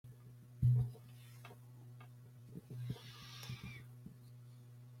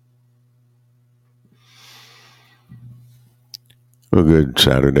Well, good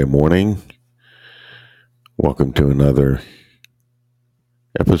Saturday morning. Welcome to another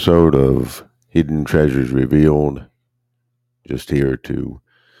episode of Hidden Treasures Revealed. Just here to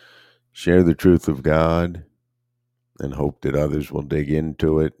share the truth of God and hope that others will dig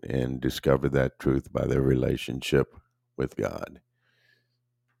into it and discover that truth by their relationship with God.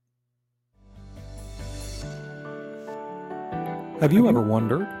 Have you ever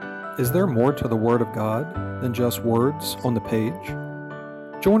wondered, is there more to the Word of God than just words on the page?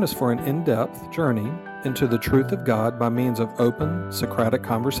 Join us for an in-depth journey into the truth of God by means of open, Socratic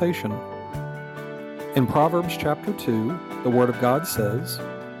conversation. In Proverbs chapter 2, the Word of God says,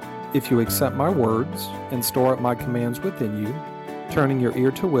 "If you accept my words and store up my commands within you, turning your ear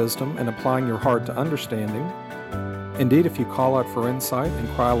to wisdom and applying your heart to understanding, indeed if you call out for insight and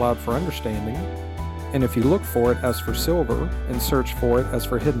cry aloud for understanding, and if you look for it as for silver and search for it as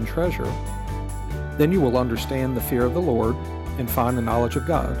for hidden treasure, then you will understand the fear of the Lord and find the knowledge of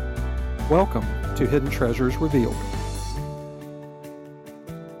God." Welcome to Hidden Treasures Revealed.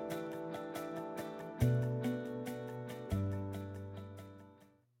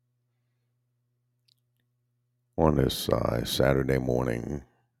 On this Saturday morning,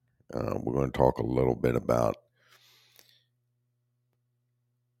 we're going to talk a little bit about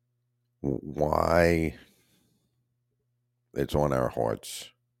why it's on our hearts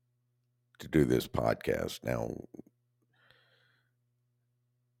to do this podcast. Now,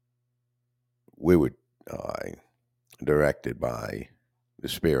 we were directed by the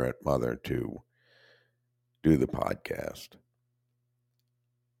Spirit Mother to do the podcast,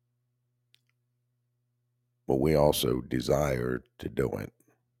 but we also desire to do it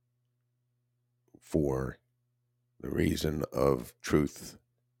for the reason of truth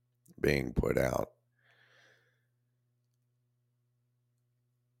being put out.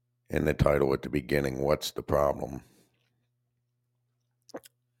 And the title at the beginning, What's the Problem?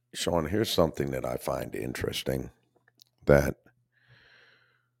 Sean, here's something that I find interesting, that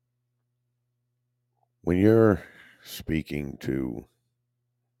when you're speaking to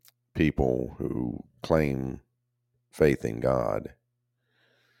people who claim faith in God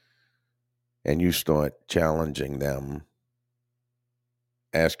and you start challenging them,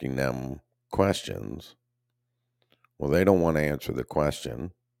 asking them questions, well, they don't want to answer the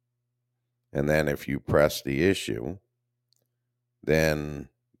question. And then if you press the issue, then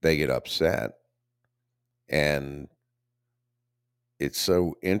they get upset. And it's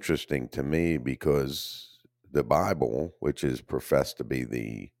so interesting to me because the Bible, which is professed to be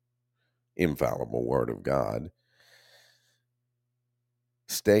the infallible Word of God,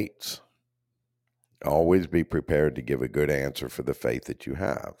 states, always be prepared to give a good answer for the faith that you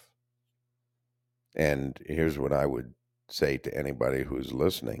have. And here's what I would say to anybody who's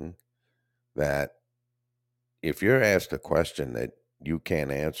listening, that if you're asked a question that you can't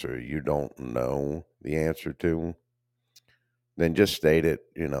answer, you don't know the answer to, then just state it,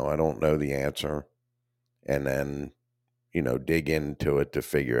 I don't know the answer, and then, dig into it to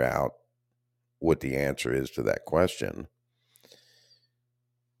figure out what the answer is to that question.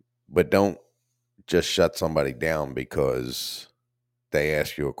 But don't just shut somebody down because they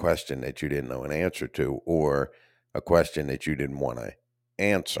ask you a question that you didn't know an answer to, or a question that you didn't want to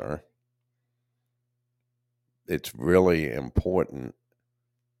answer. It's really important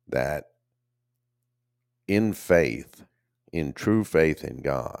that in faith, in true faith in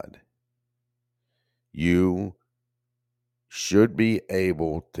God, you should be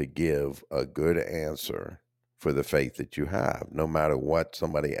able to give a good answer for the faith that you have, no matter what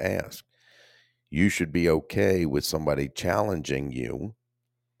somebody asks. You should be okay with somebody challenging you,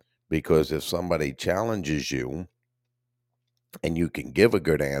 because if somebody challenges you and you can give a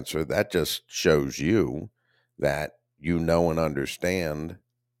good answer, that just shows you that you know and understand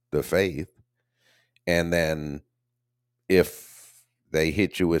the faith. And then if they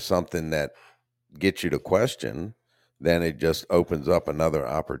hit you with something that gets you to question, then it just opens up another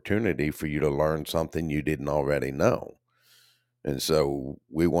opportunity for you to learn something you didn't already know. And so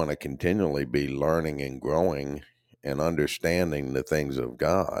we want to continually be learning and growing and understanding the things of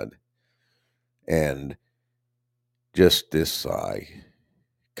God. And just this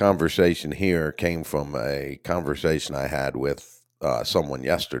conversation here came from a conversation I had with someone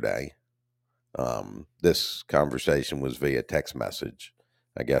yesterday. This conversation was via text message.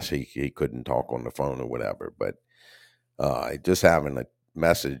 I guess he couldn't talk on the phone or whatever, but just having a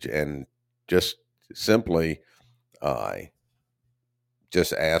message and just simply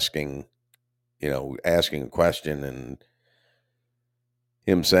just asking a question, and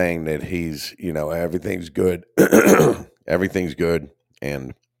him saying that he's, everything's good, everything's good.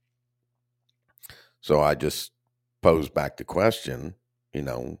 And so I just pose back the question, you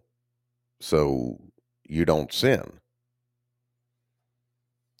know, so you don't sin.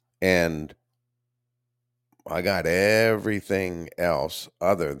 And I got everything else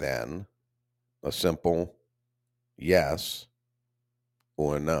other than a simple yes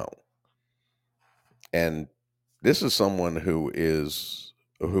or no. And this is someone who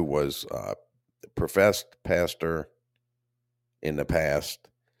was a professed pastor in the past.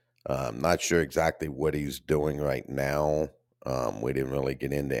 Not sure exactly what he's doing right now. We didn't really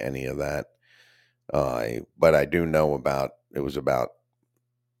get into any of that. But I do know it was about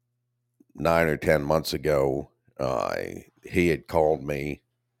 9 or 10 months ago. He had called me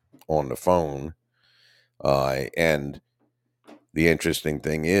on the phone. And the interesting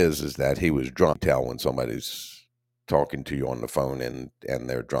thing is that he was drunk. Tell when somebody's talking to you on the phone and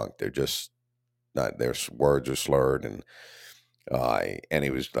they're drunk. They're just not, their words are slurred. And he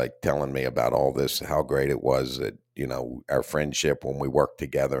was like telling me about all this, how great it was that, our friendship when we worked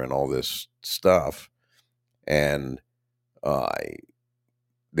together and all this stuff. And uh,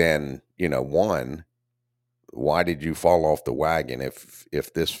 then, one, why did you fall off the wagon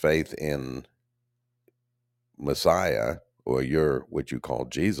if this faith in Messiah, or what you call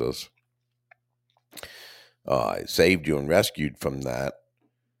Jesus, saved you and rescued from that,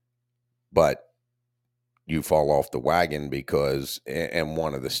 but you fall off the wagon because, and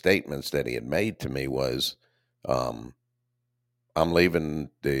one of the statements that he had made to me was, I'm leaving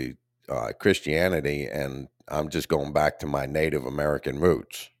the Christianity and I'm just going back to my Native American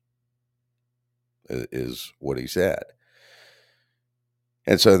roots, is what he said.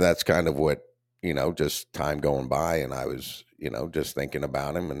 And so that's kind of what, just time going by, and I was, just thinking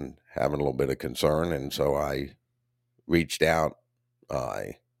about him and having a little bit of concern. And so I reached out,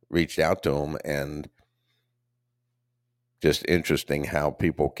 I reached out to him, and just interesting how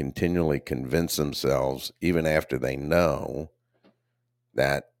people continually convince themselves, even after they know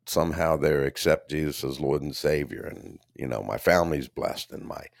that somehow they accept Jesus as Lord and Savior. And, my family's blessed and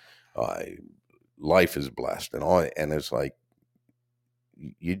my life is blessed and all. And it's like,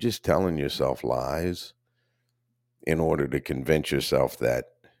 you're just telling yourself lies in order to convince yourself that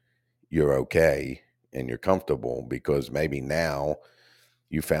you're okay and you're comfortable, because maybe now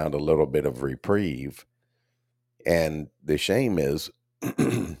you found a little bit of reprieve. And the shame is,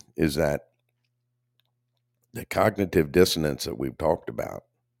 is that the cognitive dissonance that we've talked about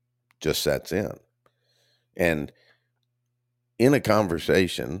just sets in. And in a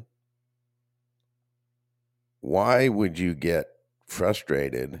conversation, why would you get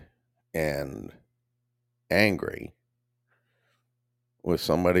frustrated and angry with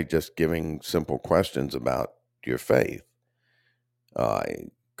somebody just giving simple questions about your faith?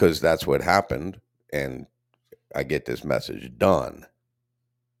 Because that's what happened. And I get this message, done.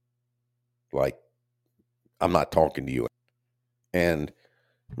 Like, I'm not talking to you. And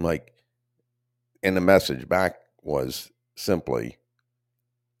I'm like, and the message back was simply,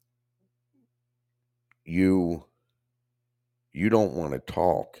 you don't want to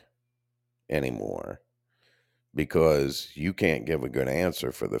talk anymore because you can't give a good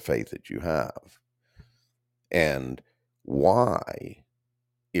answer for the faith that you have. And why,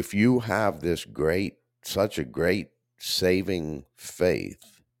 if you have such a great saving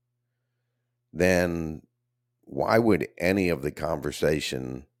faith, then why would any of the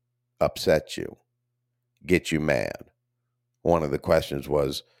conversation upset you, get you mad? One of the questions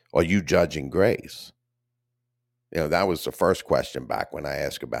was, are you judging grace? That was the first question back when I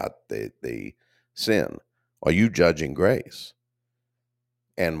asked about the sin. Are you judging grace?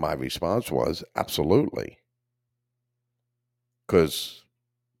 And my response was, absolutely. Because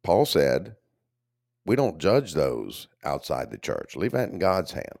Paul said, we don't judge those outside the church. Leave that in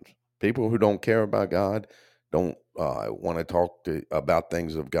God's hands. People who don't care about God, don't want to talk about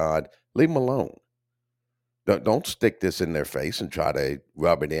things of God, leave them alone. Don't stick this in their face and try to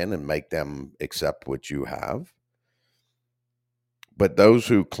rub it in and make them accept what you have. But those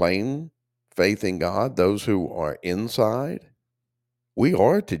who claim faith in God, those who are inside, we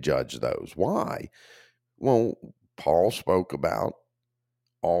are to judge those. Why? Well, Paul spoke about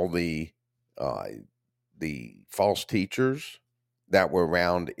all uh, the false teachers that were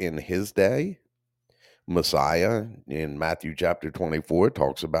around in his day. Messiah in Matthew chapter 24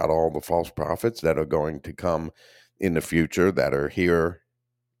 talks about all the false prophets that are going to come in the future, that are here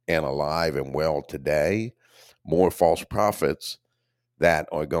and alive and well today. More false prophets that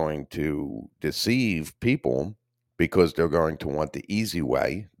are going to deceive people because they're going to want the easy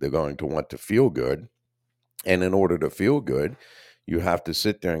way. They're going to want to feel good. And in order to feel good, you have to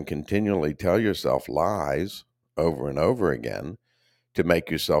sit there and continually tell yourself lies over and over again to make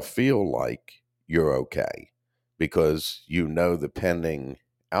yourself feel like you're okay. because you know the pending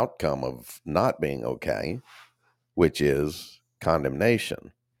outcome of not being okay, which is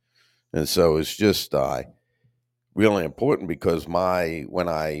condemnation. And so it's just really important, because when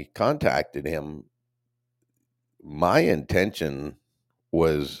I contacted him, my intention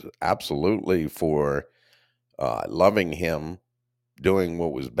was absolutely for loving him, doing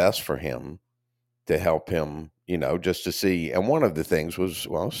what was best for him, to help him, just to see. And one of the things was,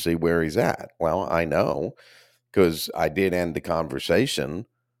 well, see where he's at. Well, I know, because I did end the conversation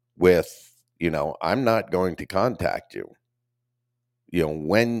with, I'm not going to contact you.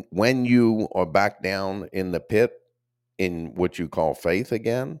 When you are back down in the pit in what you call faith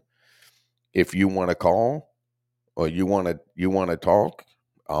again, if you want to call, or you want to talk,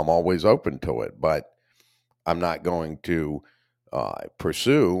 I'm always open to it. But I'm not going to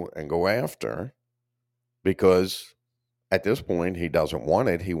pursue and go after, because at this point he doesn't want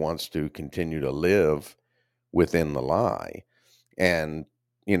it. He wants to continue to live within the lie. And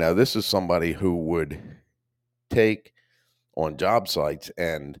this is somebody who would take on job sites,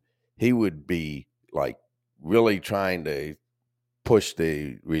 and he would be like really trying to push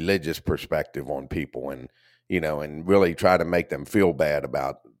the religious perspective on people, and really try to make them feel bad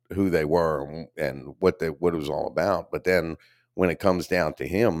about who they were and what it was all about. But then when it comes down to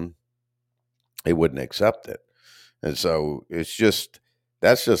him, he wouldn't accept it. And so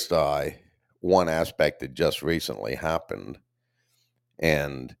that's just one aspect that just recently happened.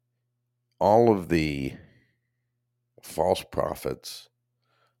 And all of the false prophets,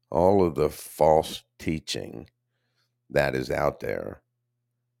 all of the false teaching that is out there,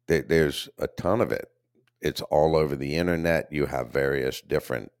 there's a ton of it. It's all over the internet. You have various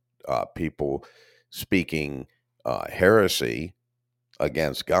different people speaking heresy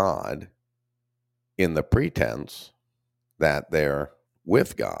against God in the pretense that they're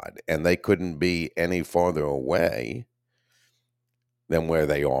with God, and they couldn't be any farther away than where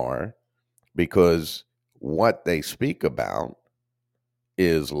they are, because what they speak about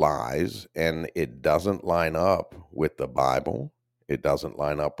is lies, and it doesn't line up with the Bible. It doesn't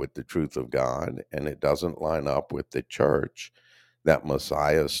line up with the truth of God, and it doesn't line up with the church that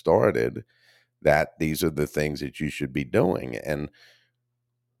Messiah started, that these are the things that you should be doing. And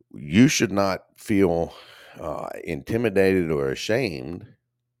you should not feel intimidated or ashamed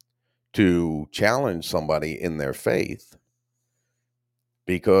to challenge somebody in their faith,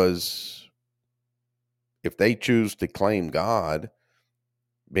 because if they choose to claim God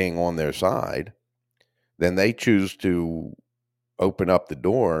being on their side, then they choose to open up the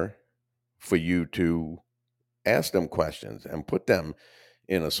door for you to ask them questions and put them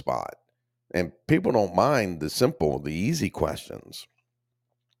in a spot. And people don't mind the simple, the easy questions.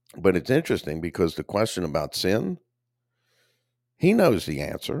 But it's interesting, because the question about sin, he knows the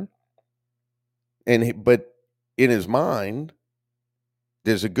answer. But in his mind,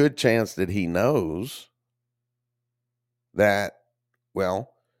 there's a good chance that he knows that,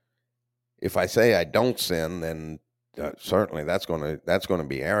 well, if I say I don't sin, then certainly that's going to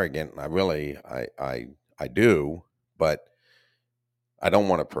be arrogant, and I do, but I don't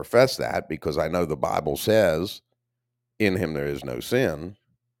want to profess that, because I know the Bible says in him there is no sin.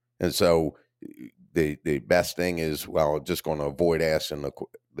 And so the best thing is, well, just going to avoid answering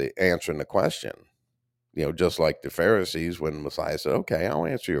the question. Just like the Pharisees, when Messiah said, okay, I'll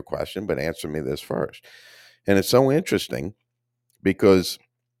answer your question, but answer me this first. And it's so interesting, because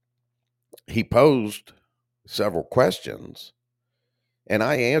he posed several questions, and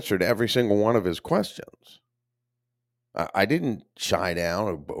I answered every single one of his questions. I didn't shy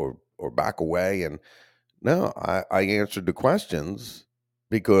down or back away. And no, I answered the questions,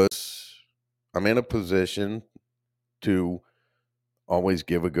 because I'm in a position to always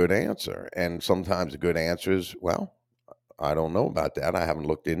give a good answer. And sometimes a good answer is, well, I don't know about that. I haven't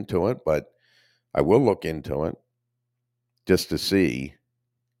looked into it, but I will look into it just to see,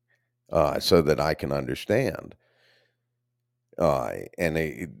 so that I can understand.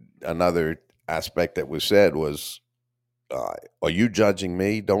 Another aspect that was said was, are you judging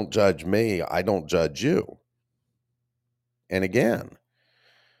me? Don't judge me. I don't judge you. And again,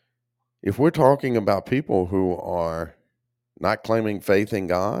 if we're talking about people who are not claiming faith in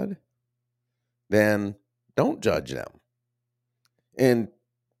God, then don't judge them. And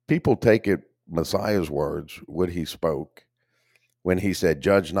people take it, Messiah's words, what he spoke, when he said,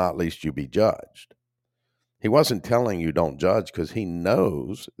 judge not, lest you be judged. He wasn't telling you don't judge, because he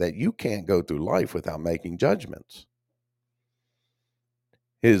knows that you can't go through life without making judgments.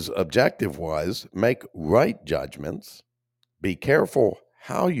 His objective was make right judgments, be careful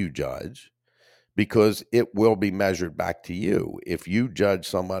how you judge, because it will be measured back to you. If you judge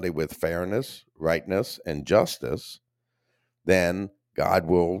somebody with fairness, rightness, and justice, then God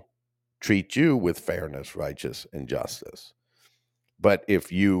will treat you with fairness, righteousness, and justice. But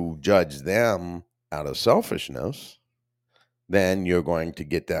if you judge them out of selfishness, then you're going to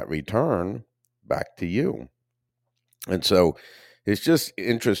get that return back to you. And so it's just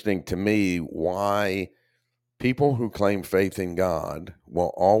interesting to me why people who claim faith in God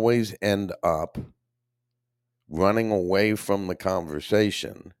will always end up running away from the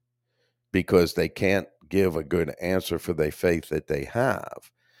conversation because they can't give a good answer for the faith that they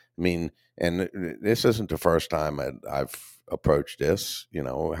have. I mean, and this isn't the first time I've approached this,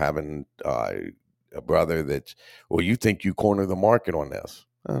 having a brother that's, well, you think you corner the market on this.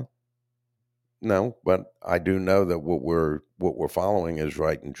 No, but I do know that what we're following is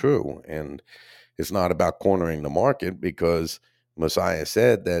right and true. And it's not about cornering the market, because Messiah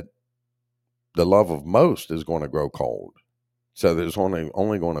said that the love of most is going to grow cold. So there's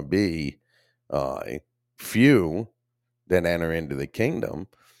only going to be few that enter into the kingdom,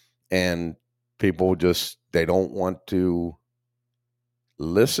 and people they don't want to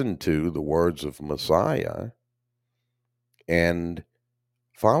listen to the words of Messiah and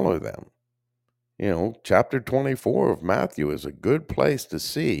follow them. Chapter 24 of Matthew is a good place to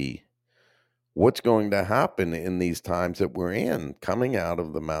see what's going to happen in these times that we're in, coming out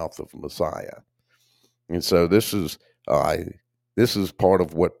of the mouth of Messiah. And so this is part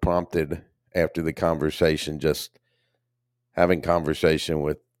of what prompted, after the conversation, just having conversation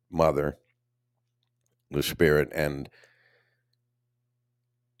with Mother, the Spirit, and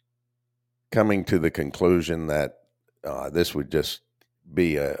coming to the conclusion that this would just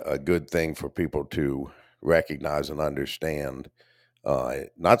be a good thing for people to recognize and understand,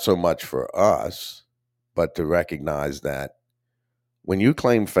 not so much for us, but to recognize that when you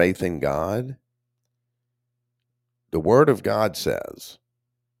claim faith in God, the Word of God says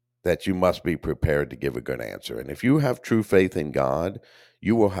that you must be prepared to give a good answer. And if you have true faith in God,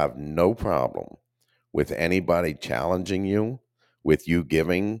 you will have no problem with anybody challenging you, with you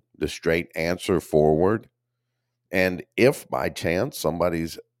giving the straight answer forward. And if by chance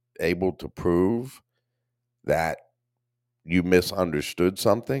somebody's able to prove that you misunderstood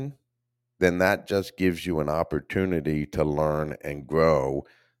something, then that just gives you an opportunity to learn and grow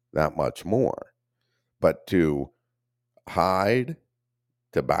that much more. But to hide,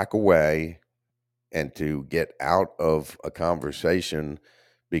 to back away, and to get out of a conversation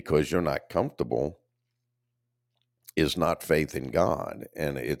because you're not comfortable is not faith in God.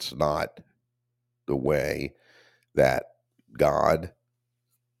 And it's not the way that God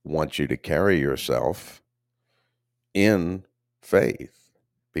wants you to carry yourself in faith,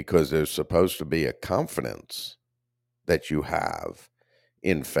 because there's supposed to be a confidence that you have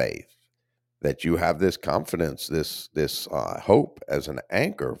in faith, that you have this confidence, this hope as an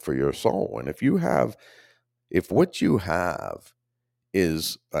anchor for your soul. And if what you have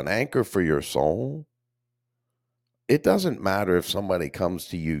is an anchor for your soul, it doesn't matter if somebody comes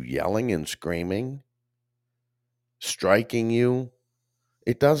to you yelling and screaming, striking you.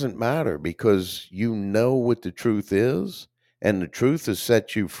 It doesn't matter, because you know what the truth is, and the truth has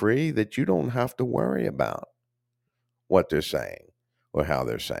set you free, that you don't have to worry about what they're saying or how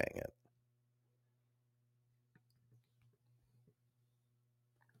they're saying it.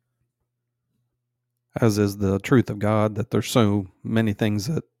 As is the truth of God, that there's so many things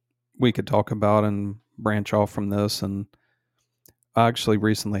that we could talk about and branch off from this. And I actually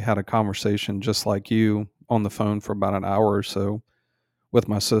recently had a conversation just like you on the phone for about an hour or so with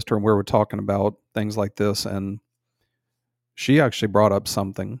my sister, and we were talking about things like this. And she actually brought up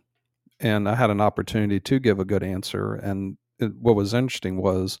something, and I had an opportunity to give a good answer. And what was interesting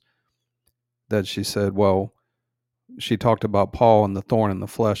was that she said, well, she talked about Paul and the thorn in the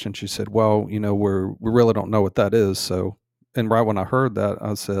flesh, and she said, well, we really don't know what that is. So, and right when I heard that,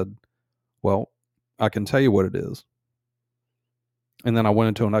 I said, well, I can tell you what it is. And then I went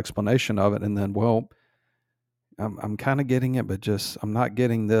into an explanation of it, and then, well, I'm kind of getting it, but just I'm not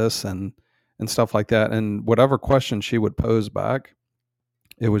getting this, and stuff like that. And whatever question she would pose back,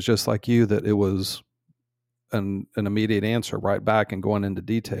 it was just like you, that it was an immediate answer right back and going into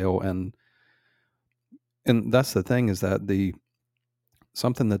detail. And that's the thing, is that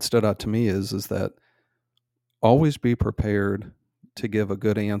something that stood out to me is that always be prepared to give a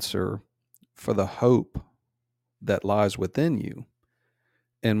good answer for the hope that lies within you.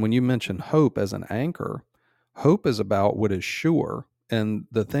 And when you mention hope as an anchor, hope is about what is sure. And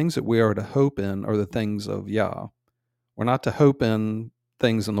the things that we are to hope in are the things of Yah. We're not to hope in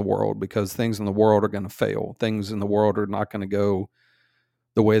things in the world, because things in the world are going to fail. Things in the world are not going to go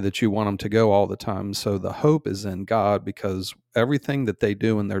the way that you want them to go all the time. So the hope is in God, because everything that they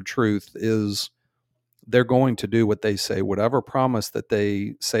do in their truth is they're going to do what they say. Whatever promise that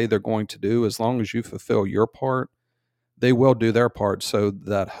they say they're going to do, as long as you fulfill your part, they will do their part. So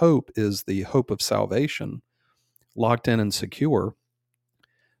that hope is the hope of salvation, locked in and secure.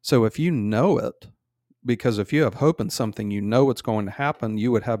 So if you know it, because if you have hope in something, you know it's going to happen,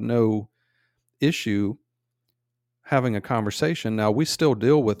 you would have no issue having a conversation. Now, we still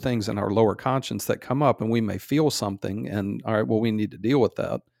deal with things in our lower conscience that come up, and we may feel something, and all right, well, we need to deal with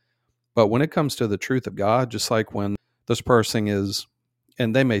that. But when it comes to the truth of God, just like when this person is,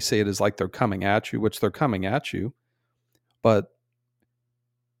 and they may say it as like they're coming at you, which they're coming at you, but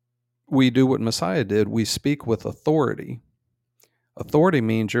we do what Messiah did. We speak with authority. Authority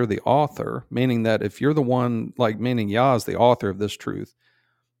means you're the author, meaning that if you're the one, like meaning Yah is the author of this truth,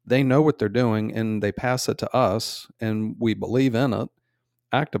 they know what they're doing and they pass it to us and we believe in it,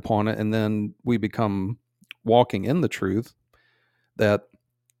 act upon it, and then we become walking in the truth, that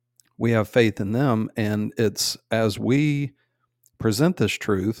we have faith in them. And it's as we present this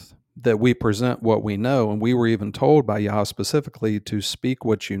truth that we present what we know. And we were even told by Yah specifically to speak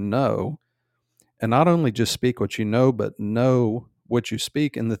what you know, and not only just speak what you know, but know what you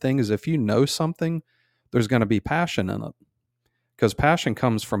speak. And the thing is, if you know something, there's going to be passion in it, because passion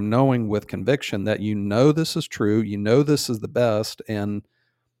comes from knowing with conviction that you know this is true, you know this is the best. And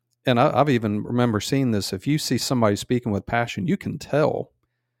I've even remember seeing this. If you see somebody speaking with passion, you can tell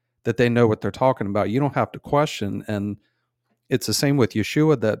that they know what they're talking about. You don't have to question. And it's the same with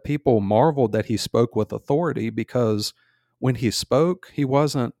Yeshua, that people marveled that he spoke with authority, because when he spoke, he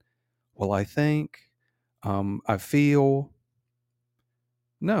wasn't, well, I think, I feel.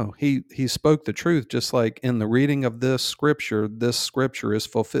 No, he spoke the truth, just like in the reading of this scripture is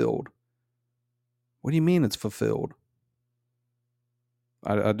fulfilled. What do you mean it's fulfilled?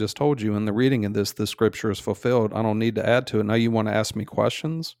 I just told you in the reading of this scripture is fulfilled. I don't need to add to it. Now you want to ask me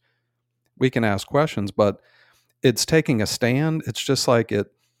questions? We can ask questions, but it's taking a stand. It's just like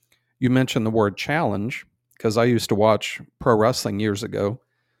it. You mentioned the word challenge, because I used to watch pro wrestling years ago,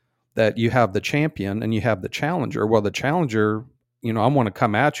 that you have the champion and you have the challenger. Well, the challenger, I want to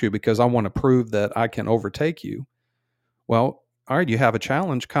come at you because I want to prove that I can overtake you. Well, all right, you have a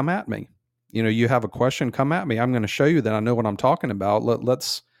challenge, come at me. You have a question, come at me. I'm going to show you that I know what I'm talking about.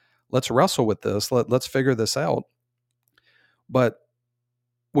 Let's wrestle with this. Let's figure this out. But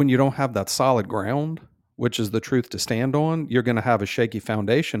when you don't have that solid ground, which is the truth to stand on, you're going to have a shaky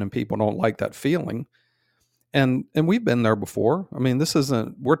foundation, and people don't like that feeling. And we've been there before. I mean,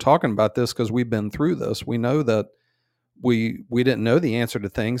 we're talking about this because we've been through this. We know that we didn't know the answer to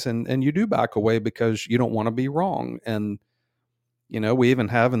things, and you do back away because you don't want to be wrong. And we even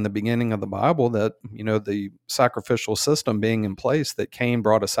have in the beginning of the Bible that, the sacrificial system being in place, that Cain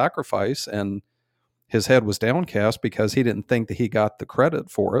brought a sacrifice and his head was downcast because he didn't think that he got the credit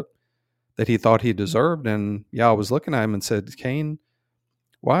for it that he thought he deserved. And Yah was looking at him and said, Cain,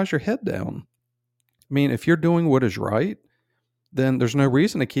 why is your head down? I mean, if you're doing what is right, then there's no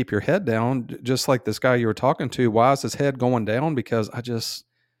reason to keep your head down. Just like this guy you were talking to, why is his head going down? Because I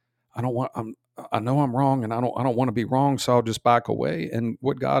know I'm wrong, and I don't want to be wrong, so I'll just back away. And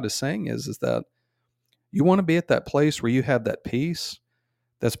what God is saying is that you want to be at that place where you have that peace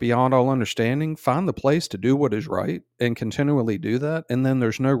that's beyond all understanding. Find the place to do what is right and continually do that. And then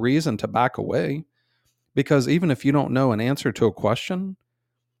there's no reason to back away, because even if you don't know an answer to a question,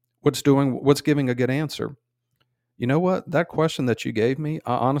 what's giving a good answer? You know what? That question that you gave me,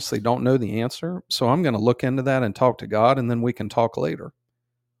 I honestly don't know the answer. So I'm going to look into that and talk to God, and then we can talk later.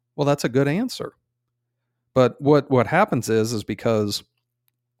 Well, that's a good answer. But what happens is because,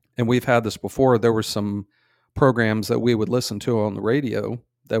 and we've had this before, there were some programs that we would listen to on the radio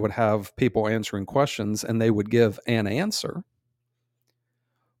that would have people answering questions, and they would give an answer.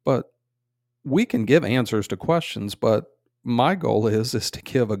 But we can give answers to questions, but my goal is to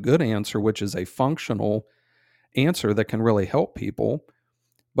give a good answer, which is a functional answer that can really help people.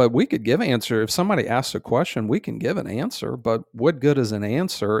 But we could give answer. If somebody asks a question, we can give an answer. But what good is an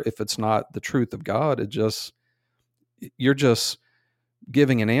answer if it's not the truth of God? You're just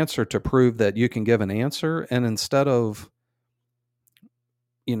giving an answer to prove that you can give an answer. And instead of,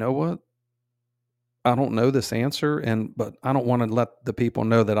 you know what, I don't know this answer, but I don't want to let the people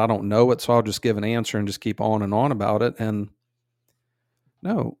know that I don't know it, so I'll just give an answer and just keep on and on about it. And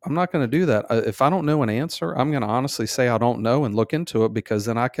no, I'm not going to do that. If I don't know an answer, I'm going to honestly say I don't know and look into it, because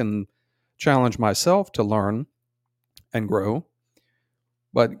then I can challenge myself to learn and grow.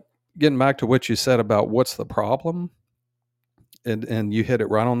 But getting back to what you said about what's the problem, And you hit it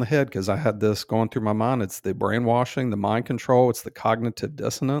right on the head, because I had this going through my mind. It's the brainwashing, the mind control, it's the cognitive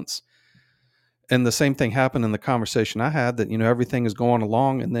dissonance. And the same thing happened in the conversation I had, that, everything is going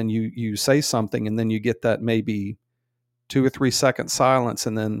along, and then you say something, and then you get that maybe 2 or 3 second silence,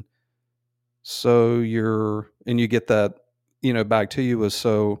 and then you get that, back to you as,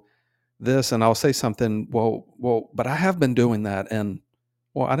 so this, and I'll say something, well, but I have been doing that. And,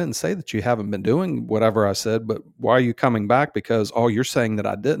 well, I didn't say that you haven't been doing whatever I said, but why are you coming back? Because, oh, you're saying that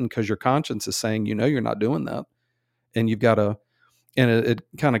I didn't, because your conscience is saying, you're not doing that. And you've got to, and it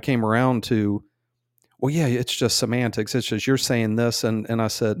kind of came around to, well, yeah, it's just semantics. It's just, you're saying this. And I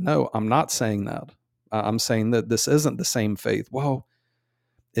said, no, I'm not saying that. I'm saying that this isn't the same faith. Well,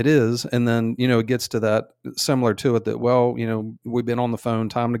 it is. And then, it gets to that, similar to it, that, well, we've been on the phone,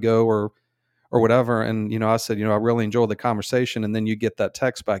 time to go, or whatever. And, I said, I really enjoyed the conversation. And then you get that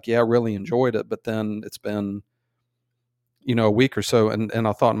text back. Yeah, I really enjoyed it. But then it's been, a week or so. And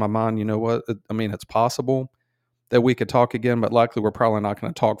I thought in my mind, you know what? I mean, it's possible that we could talk again, but likely we're probably not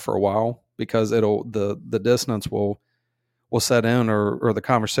going to talk for a while, because the distance will set in, or the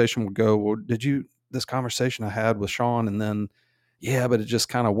conversation will go, well, this conversation I had with Sean, and then, yeah, but it just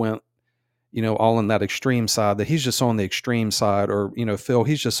kind of went, all in that extreme side, that he's just on the extreme side, or, Phil,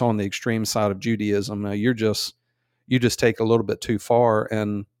 he's just on the extreme side of Judaism. Now you just take a little bit too far.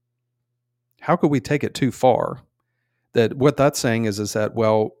 And how could we take it too far? That what that's saying is that,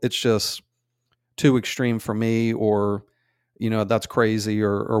 well, it's just too extreme for me, or, that's crazy,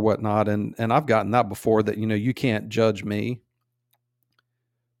 or whatnot. And I've gotten that before, that, you can't judge me.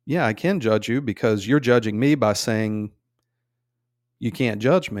 Yeah, I can judge you, because you're judging me by saying you can't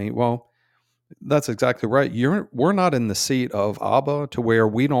judge me. Well, that's exactly right. We're not in the seat of Abba, to where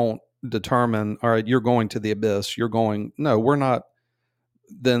we don't determine, all right, you're going to the abyss. No, we're not.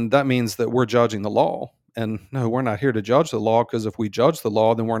 Then that means that we're judging the law. And no, we're not here to judge the law, because if we judge the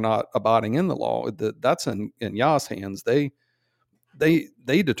law, then we're not abiding in the law. That's in Yah's hands. They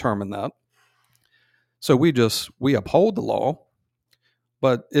determine that. So we uphold the law,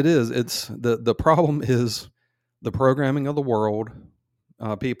 but it's the problem is the programming of the world.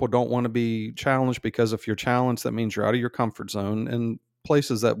 People don't want to be challenged, because if you're challenged, that means you're out of your comfort zone, and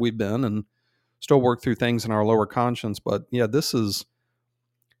places that we've been, and still work through things in our lower conscience. But yeah, this is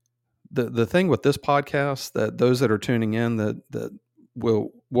the thing with this podcast, that those that are tuning in, that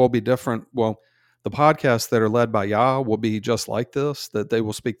will be different. Well, the podcasts that are led by Yah will be just like this, that they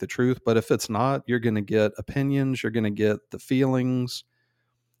will speak the truth. But if it's not, you're going to get opinions, you're going to get the feelings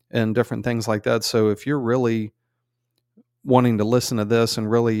and different things like that. So if you're really wanting to listen to this and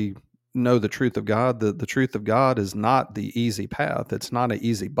really know the truth of God, the truth of God is not the easy path. It's not an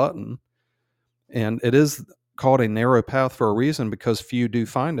easy button. And it is called a narrow path for a reason, because few do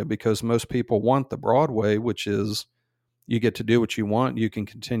find it, because most people want the broad way, which is you get to do what you want. You can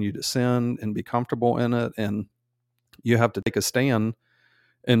continue to sin and be comfortable in it. And you have to take a stand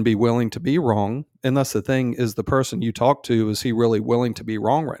and be willing to be wrong. And that's the thing, is the person you talk to, is he really willing to be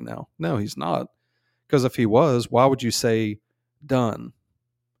wrong right now? No, he's not. Because if he was, why would you say done?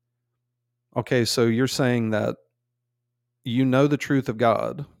 Okay, so you're saying that you know the truth of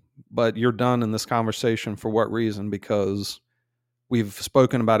God, but you're done in this conversation for what reason? Because we've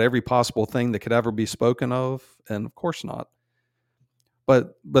spoken about every possible thing that could ever be spoken of, and of course not.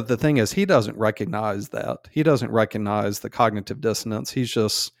 But the thing is, he doesn't recognize that. He doesn't recognize the cognitive dissonance.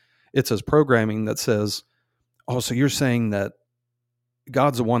 It's his programming that says, oh, so you're saying that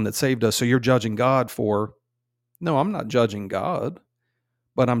God's the one that saved us, so you're judging God for... No, I'm not judging God,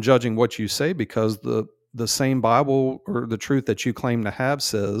 but I'm judging what you say, because the same Bible, or the truth that you claim to have,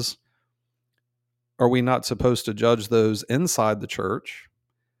 says, are we not supposed to judge those inside the church?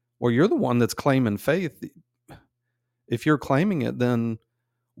 Well, you're the one that's claiming faith. If you're claiming it, then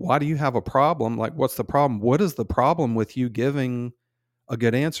why do you have a problem? Like, what's the problem? What is the problem with you giving a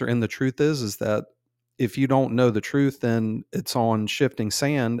good answer? And the truth is that if you don't know the truth, then it's on shifting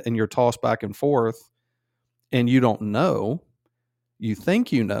sand, and you're tossed back and forth, and you don't know. You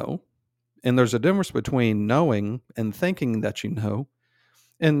think you know. And there's a difference between knowing and thinking that you know.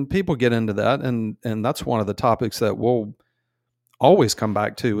 And people get into that. And that's one of the topics that we'll always come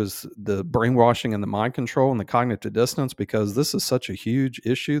back to, is the brainwashing and the mind control and the cognitive dissonance, because this is such a huge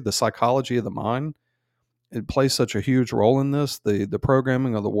issue. The psychology of the mind, it plays such a huge role in this, the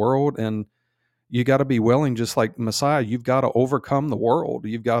programming of the world. And you got to be willing, just like Messiah, you've got to overcome the world.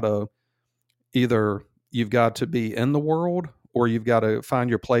 You've got to be in the world, or you've got to find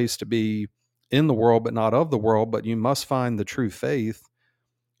your place to be in the world, but not of the world. But you must find the true faith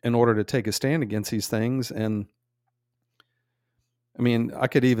in order to take a stand against these things. And I mean, I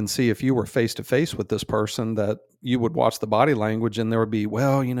could even see if you were face to face with this person that you would watch the body language and there would be,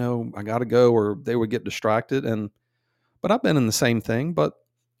 well, I got to go, or they would get distracted. But I've been in the same thing. But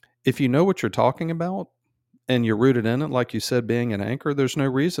if you know what you're talking about and you're rooted in it, like you said, being an anchor, there's no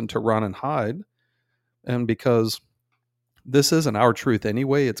reason to run and hide. And because this isn't our truth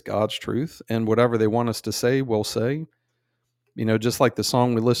anyway, it's God's truth. And whatever they want us to say, we'll say. Just like the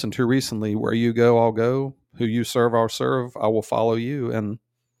song we listened to recently, where you go, I'll go. Who you serve, I'll serve. I will follow you.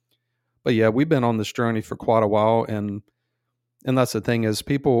 But yeah, we've been on this journey for quite a while. And that's the thing is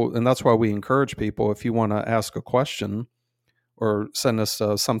people, and that's why we encourage people, if you want to ask a question or send us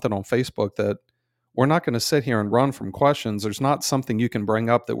something on Facebook, that we're not going to sit here and run from questions. There's not something you can bring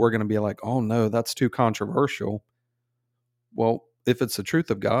up that we're going to be like, oh no, that's too controversial. Well, if it's the truth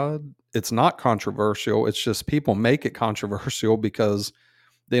of God, it's not controversial. It's just people make it controversial because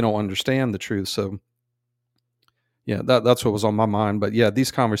they don't understand the truth. So yeah, that's what was on my mind. But yeah,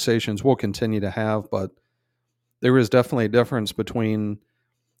 these conversations we'll continue to have, but there is definitely a difference between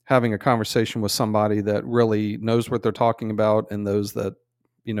having a conversation with somebody that really knows what they're talking about and those that,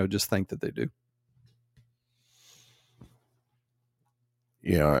 just think that they do.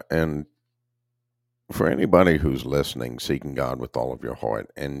 Yeah. And for anybody who's listening, seeking God with all of your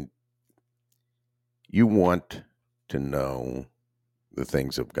heart, and you want to know the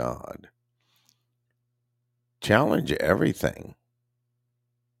things of God, challenge everything.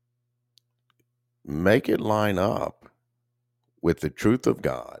 Make it line up with the truth of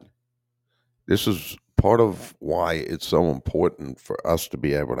God. This is part of why it's so important for us to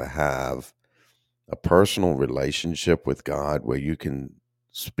be able to have a personal relationship with God where you can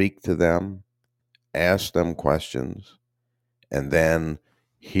speak to them, ask them questions, and then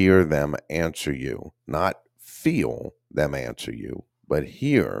hear them answer you. Not feel them answer you, but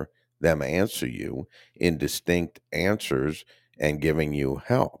hear them answer you in distinct answers and giving you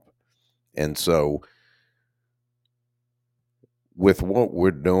help. And so, with what we're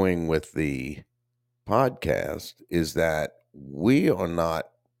doing with the podcast, is that we are not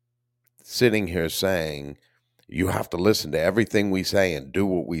sitting here saying, you have to listen to everything we say and do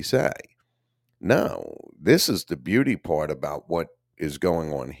what we say. No, this is the beauty part about what is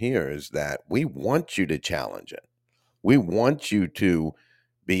going on here, is that we want you to challenge it. We want you to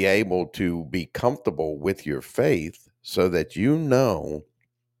be able to be comfortable with your faith so that you know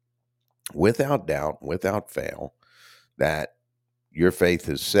without doubt, without fail, that your faith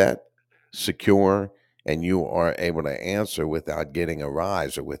is set, secure, and you are able to answer without getting a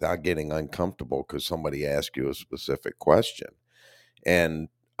rise or without getting uncomfortable because somebody asked you a specific question. And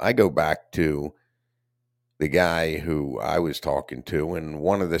I go back to the guy who I was talking to, and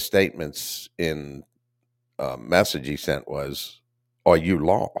one of the statements in a message he sent was, "Are you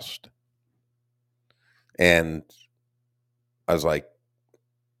lost?" And I was like,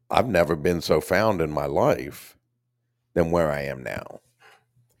 I've never been so found in my life than where I am now.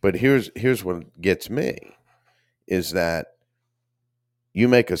 But here's what gets me is that you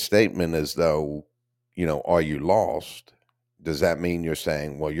make a statement as though, are you lost? Does that mean you're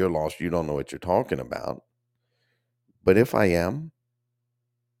saying, well, you're lost, you don't know what you're talking about? But if I am,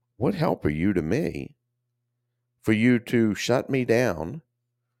 what help are you to me for you to shut me down,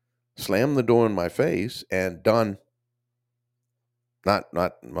 slam the door in my face, and done?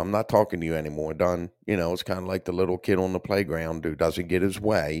 I'm not talking to you anymore. Done. It's kind of like the little kid on the playground who doesn't get his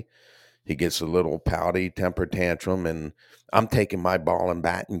way. He gets a little pouty temper tantrum, and I'm taking my ball and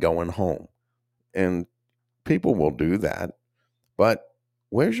bat and going home. And people will do that. But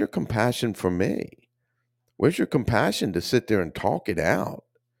where's your compassion for me? Where's your compassion to sit there and talk it out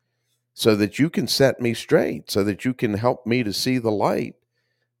so that you can set me straight, so that you can help me to see the light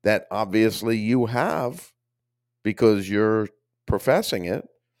that obviously you have because you're professing it?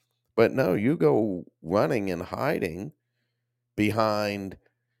 But no, you go running and hiding behind,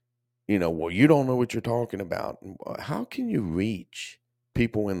 well, you don't know what you're talking about. How can you reach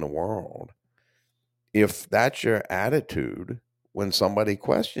people in the world if that's your attitude when somebody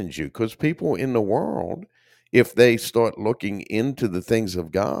questions you? Because people in the world, if they start looking into the things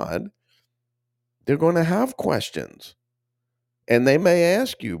of God, they're going to have questions. And they may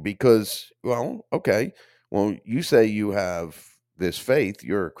ask you because, well, okay, well, you say you have this faith,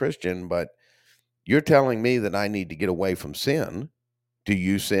 you're a Christian, but you're telling me that I need to get away from sin. Do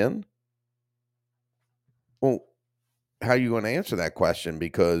you sin? Well, how are you going to answer that question?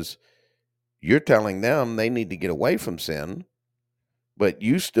 Because you're telling them they need to get away from sin, but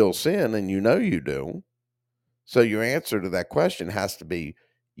you still sin and you know you do. So your answer to that question has to be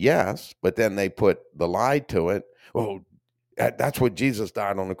yes, but then they put the lie to it. Well, that's what Jesus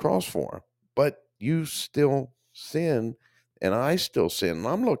died on the cross for. But you still sin and I still sin. And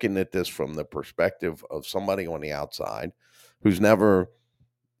I'm looking at this from the perspective of somebody on the outside who's never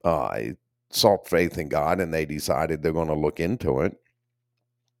sought faith in God, and they decided they're going to look into it.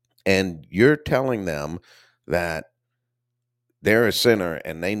 And you're telling them that they're a sinner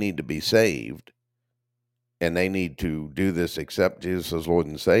and they need to be saved and they need to do this, accept Jesus as Lord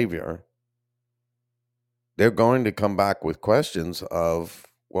and Savior. They're going to come back with questions of,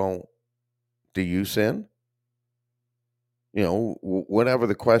 well, do you sin? Whatever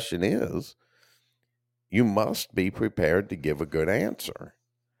the question is, you must be prepared to give a good answer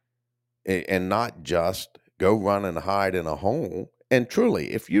and not just go run and hide in a hole. And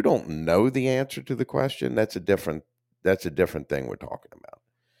truly, if you don't know the answer to the question, that's a different thing we're talking about.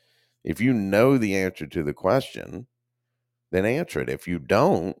 If you know the answer to the question, then answer it. If you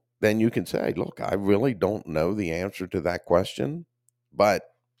don't, then you can say, look, I really don't know the answer to that question, but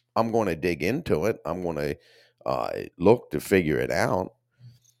I'm going to dig into it. I'm going to look to figure it out.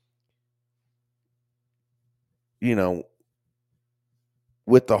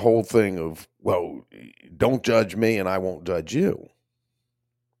 With the whole thing of, well, don't judge me and I won't judge you.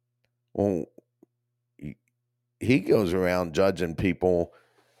 Well, he goes around judging people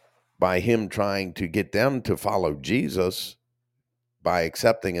by him trying to get them to follow Jesus by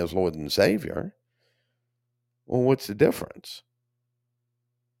accepting as Lord and Savior. Well, what's the difference?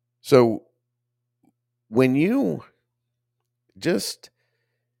 So when you just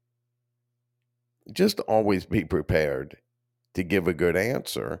always be prepared to give a good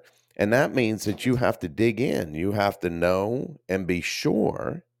answer, and that means that you have to dig in. You have to know and be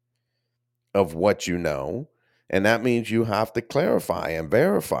sure of what you know, and that means you have to clarify and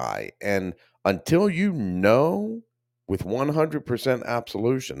verify. And until you know with 100%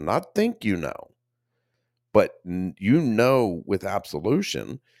 absolution, not think you know, but you know with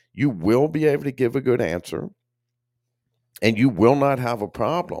absolution, you will be able to give a good answer and you will not have a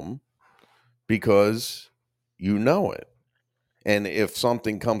problem because you know it. And if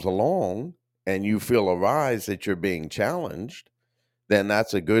something comes along and you feel arise that you're being challenged, then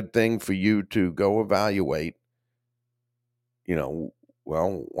that's a good thing for you to go evaluate,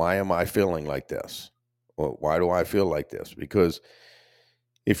 well, why am I feeling like this? Well, why do I feel like this? Because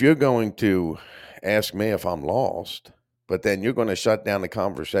if you're going to ask me if I'm lost, but then you're going to shut down the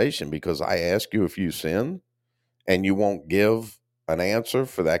conversation because I ask you if you sin and you won't give an answer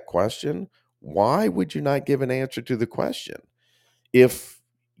for that question, why would you not give an answer to the question? If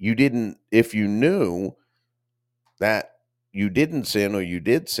you knew that you didn't sin or you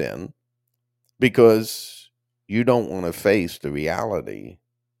did sin, because you don't want to face the reality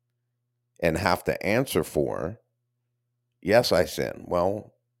and have to answer for, yes, I sin.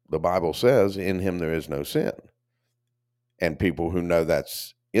 Well, the Bible says in him there is no sin. And people who know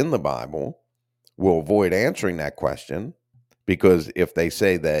that's in the Bible will avoid answering that question, because if they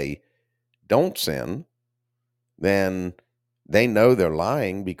say they don't sin, then they know they're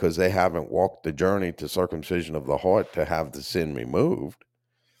lying because they haven't walked the journey to circumcision of the heart to have the sin removed.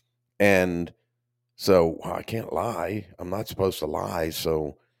 And so, well, I can't lie. I'm not supposed to lie.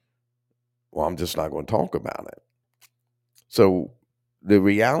 So, well, I'm just not going to talk about it. So the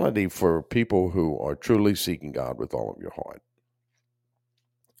reality for people who are truly seeking God with all of your heart,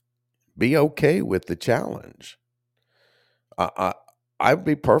 be okay with the challenge. I'd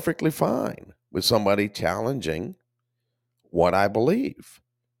be perfectly fine with somebody challenging what I believe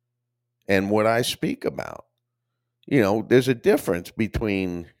and what I speak about. There's a difference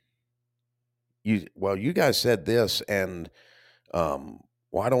between you. Well, you guys said this, and well,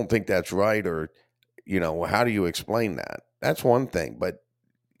 I don't think that's right, or how do you explain that? That's one thing, but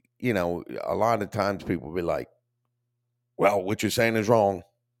a lot of times people be like, well, what you're saying is wrong,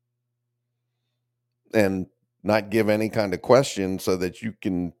 and not give any kind of question so that you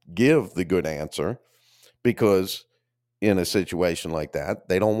can give the good answer, because in a situation like that,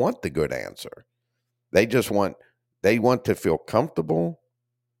 they don't want the good answer. They want to feel comfortable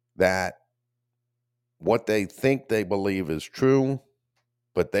that what they think they believe is true,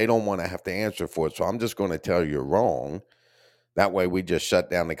 but they don't want to have to answer for it. So I'm just going to tell you you're wrong. That way we just shut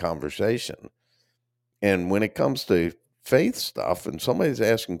down the conversation. And when it comes to faith stuff, and somebody's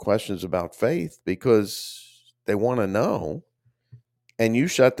asking questions about faith because they want to know, and you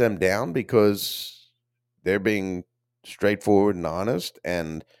shut them down because they're being straightforward and honest,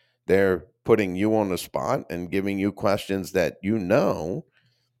 and they're putting you on the spot and giving you questions that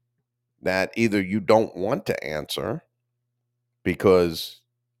that either you don't want to answer because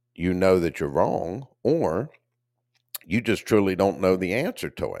you know that you're wrong, or you just truly don't know the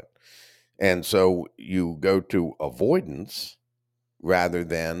answer to it. And so you go to avoidance rather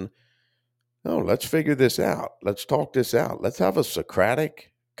than No, let's figure this out. Let's talk this out. Let's have a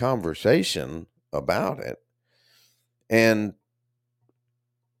Socratic conversation about it. And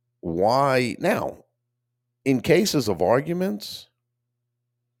why now, in cases of arguments,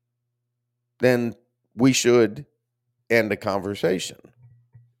 then we should end the conversation.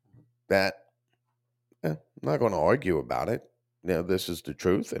 That I'm not going to argue about it. This is the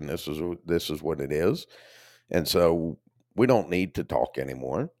truth, and this is what it is, and so we don't need to talk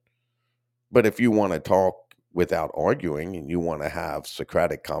anymore. But if you want to talk without arguing and you want to have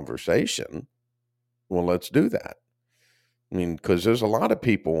Socratic conversation, well, let's do that. I mean, because there's a lot of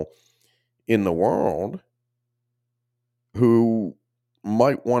people in the world who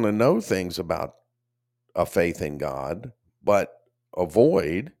might want to know things about a faith in God, but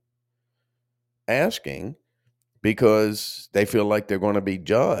avoid asking because they feel like they're going to be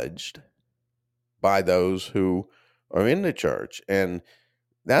judged by those who are in the church. And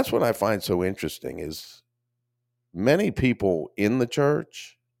that's what I find so interesting is many people in the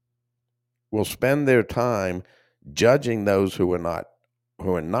church will spend their time judging those who are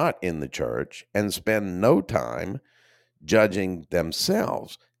not in the church and spend no time judging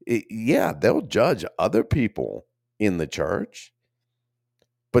themselves. Yeah, they'll judge other people in the church,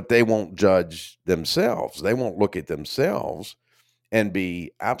 but they won't judge themselves. They won't look at themselves and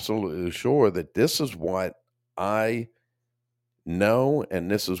be absolutely sure that this is what I know and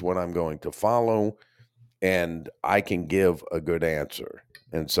this is what I'm going to follow, and I can give a good answer.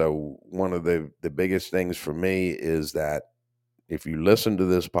 And so one of the biggest things for me is that if you listen to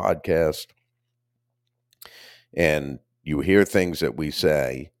this podcast and you hear things that we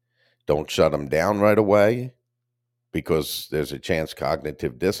say, don't shut them down right away, because there's a chance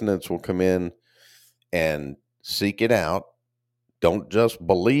cognitive dissonance will come in, and seek it out. Don't just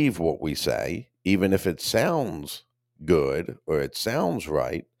believe what we say, even if it sounds good or it sounds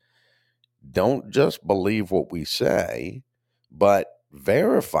right. Don't just believe what we say, but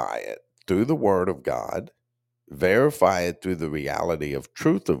verify it through the Word of God, verify it through the reality of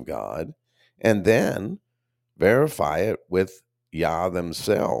truth of God, and then verify it with Yah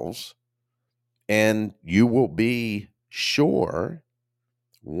themselves, and you will be sure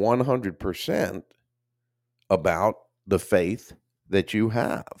 100% about the faith that you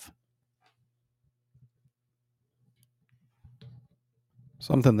have.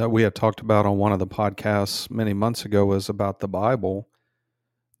 Something that we had talked about on one of the podcasts many months ago was about the Bible,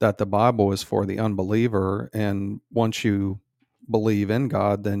 that the Bible is for the unbeliever. And once you believe in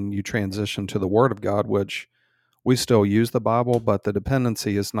God, then you transition to the Word of God, which we still use the Bible, but the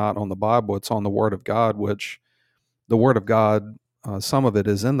dependency is not on the Bible, it's on the Word of God, which the Word of God, some of it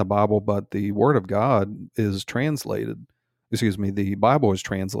is in the Bible, but the Word of God is translated. Excuse me, the Bible is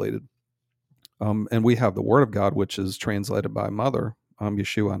translated. And we have the Word of God, which is translated by Mother,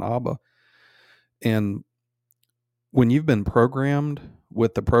 Yeshua and Abba. And when you've been programmed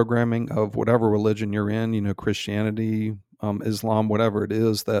with the programming of whatever religion you're in, Christianity, Islam, whatever it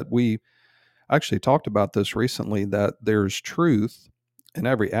is, that we actually talked about this recently, that there's truth in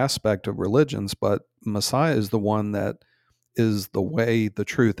every aspect of religions, but Messiah is the one that is the way, the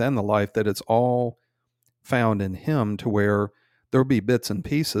truth, and the life, that it's all found in him, to where there'll be bits and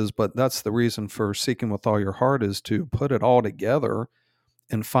pieces, but that's the reason for seeking with all your heart, is to put it all together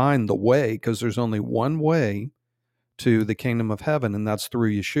and find the way, because there's only one way to the kingdom of heaven, and that's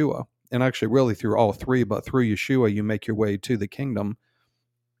through Yeshua. And actually, really through all three, but through Yeshua, you make your way to the kingdom.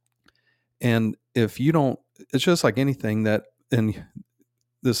 And if you don't, it's just like anything that, and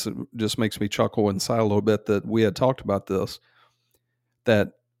this just makes me chuckle inside a little bit, that we had talked about this,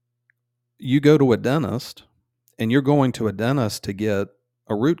 that you go to a dentist and you're going to a dentist to get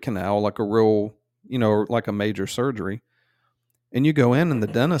a root canal, like a real, like a major surgery. And you go in and the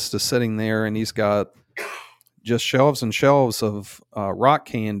dentist is sitting there and he's got just shelves and shelves of rock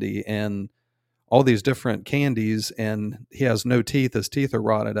candy and all these different candies, and he has no teeth. His teeth are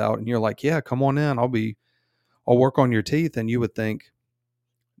rotted out. And you're like, yeah, come on in. I'll work on your teeth. And you would think,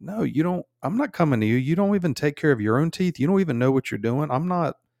 no, you don't, I'm not coming to you. You don't even take care of your own teeth. You don't even know what you're doing. I'm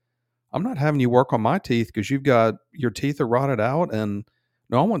not having you work on my teeth because your teeth are rotted out. And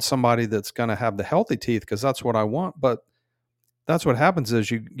no, I want somebody that's going to have the healthy teeth, because that's what I want. But that's what happens is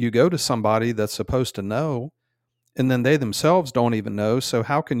you go to somebody that's supposed to know, and then they themselves don't even know. So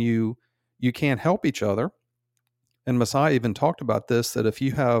how can you can't help each other. And Messiah even talked about this, that if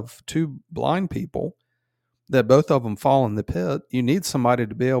you have two blind people, that both of them fall in the pit, you need somebody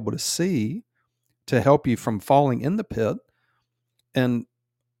to be able to see, to help you from falling in the pit. And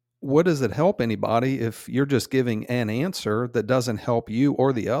what does it help anybody if you're just giving an answer that doesn't help you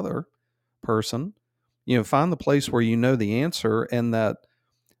or the other person? Find the place where you know the answer, and that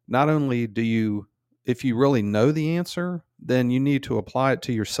not only do you, if you really know the answer, then you need to apply it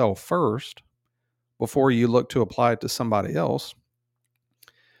to yourself first before you look to apply it to somebody else.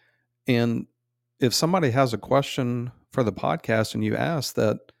 And if somebody has a question for the podcast and you ask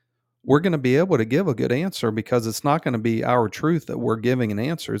that, we're going to be able to give a good answer, because it's not going to be our truth that we're giving an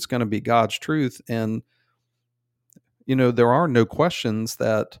answer. It's going to be God's truth. And, there are no questions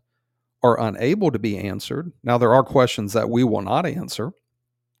that are unable to be answered. Now, there are questions that we will not answer,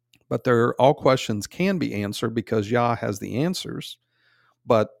 but all questions can be answered because Yah has the answers.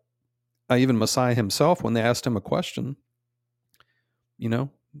 But even Messiah himself, when they asked him a question,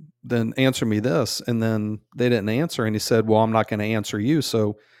 then answer me this. And then they didn't answer. And he said, well, I'm not going to answer you.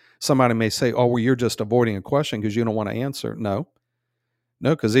 So somebody may say, oh, well, you're just avoiding a question because you don't want to answer. No,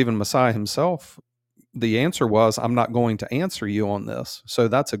 because even Messiah himself, the answer was, I'm not going to answer you on this. So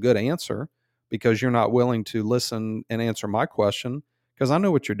that's a good answer, because you're not willing to listen and answer my question, because I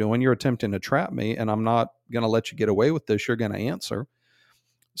know what you're doing. You're attempting to trap me, and I'm not going to let you get away with this. You're going to answer.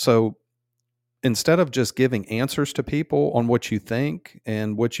 So instead of just giving answers to people on what you think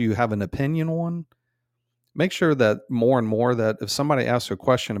and what you have an opinion on, make sure that more and more that if somebody asks a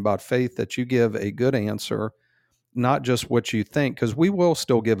question about faith, that you give a good answer, not just what you think, because we will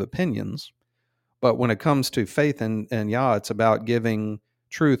still give opinions. But when it comes to faith and Yah, it's about giving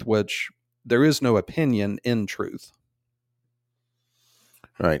truth, which there is no opinion in truth.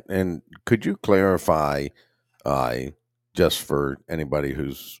 Right. And could you clarify, just for anybody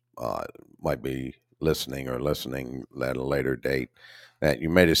who's might be listening at a later date, that you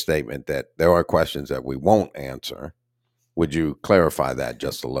made a statement that there are questions that we won't answer. Would you clarify that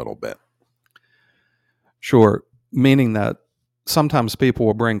just a little bit? Sure. Meaning that sometimes people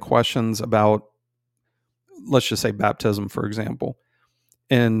will bring questions about, let's just say baptism, for example.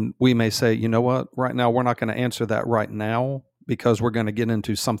 And we may say, you know what, right now, we're not going to answer that right now because we're going to get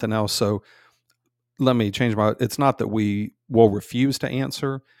into something else. So let me change it's not that we will refuse to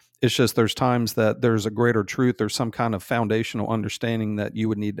answer. It's just there's times that there's a greater truth or some kind of foundational understanding that you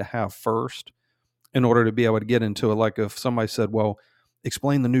would need to have first in order to be able to get into it. Like if somebody said, well,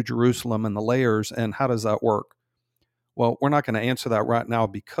 explain the New Jerusalem and the layers and how does that work? Well, we're not going to answer that right now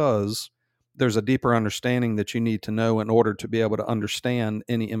because there's a deeper understanding that you need to know in order to be able to understand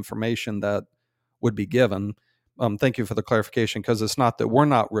any information that would be given. Thank you for the clarification, because it's not that we're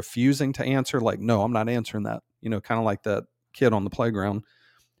not refusing to answer, like, no, I'm not answering that, kind of like that kid on the playground.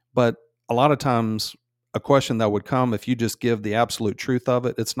 But a lot of times a question that would come, if you just give the absolute truth of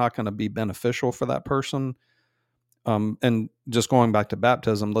it, it's not going to be beneficial for that person. And just going back to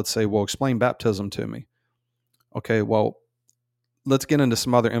baptism, let's say, well, explain baptism to me. Okay, well, let's get into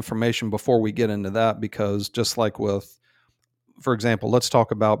some other information before we get into that, because just like with, for example, let's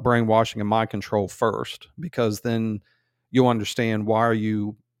talk about brainwashing and mind control first, because then you'll understand why are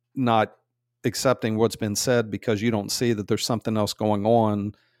you not accepting what's been said, because you don't see that there's something else going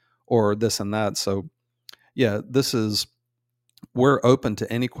on or this and that. So yeah, we're open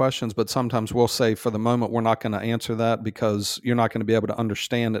to any questions, but sometimes we'll say for the moment, we're not going to answer that because you're not going to be able to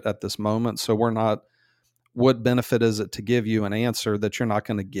understand it at this moment. So what benefit is it to give you an answer that you're not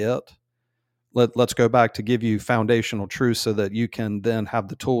going to get? Let's go back to give you foundational truth so that you can then have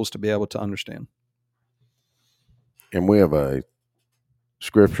the tools to be able to understand. And we have a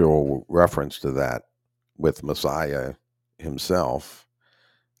scriptural reference to that with Messiah himself,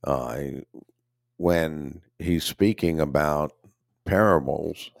 when he's speaking about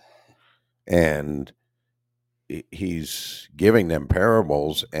parables, and he's giving them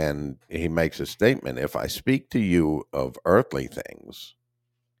parables, and he makes a statement: if I speak to you of earthly things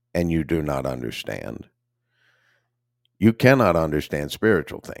and you do not understand, you cannot understand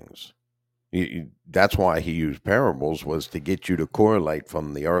spiritual things. That's why he used parables, was to get you to correlate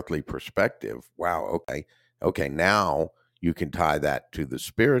from the earthly perspective. Wow, okay, now you can tie that to the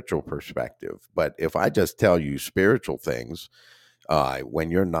spiritual perspective. But if I just tell you spiritual things,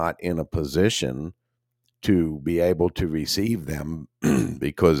 when you're not in a position to be able to receive them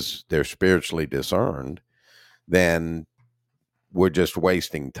because they're spiritually discerned, then we're just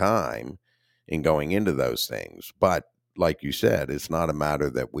wasting time in going into those things. But like you said, it's not a matter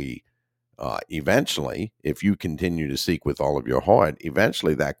that we eventually, if you continue to seek with all of your heart,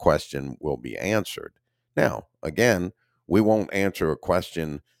 eventually that question will be answered. Now, again, we won't answer a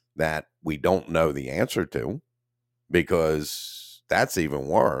question that we don't know the answer to, because that's even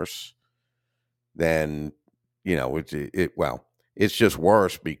worse than, it's just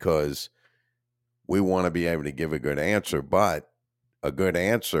worse, because we want to be able to give a good answer. But a good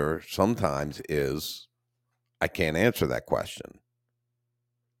answer sometimes is, I can't answer that question.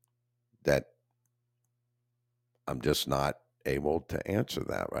 That I'm just not able to answer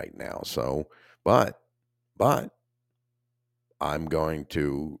that right now. So, but I'm going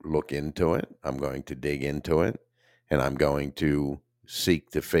to look into it. I'm going to dig into it, and I'm going to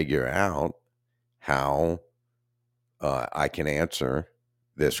seek to figure out how I can answer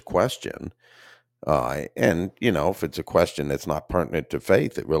this question. And, if it's a question that's not pertinent to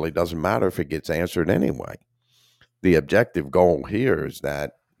faith, it really doesn't matter if it gets answered anyway. The objective goal here is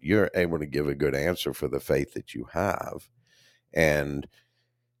that you're able to give a good answer for the faith that you have. And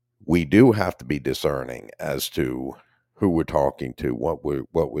we do have to be discerning as to who we're talking to, what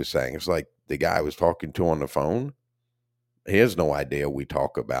we're saying. It's like the guy I was talking to on the phone. He has no idea we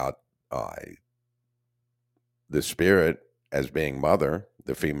talk about uh, the spirit as being mother,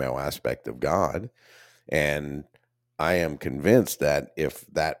 the female aspect of God. And I am convinced that if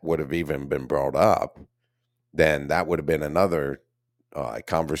that would have even been brought up, then that would have been another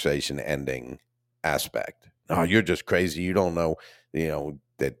conversation ending aspect. Oh, you're just crazy. You don't know,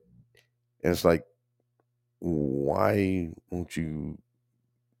 that. And it's like, why won't you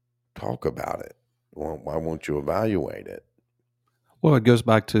talk about it? Why won't you evaluate it? Well, it goes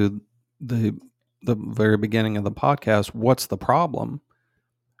back to the the very beginning of the podcast. What's the problem?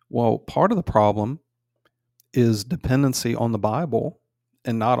 Well, part of the problem is dependency on the Bible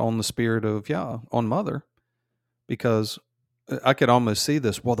and not on the spirit of on mother. Because I could almost see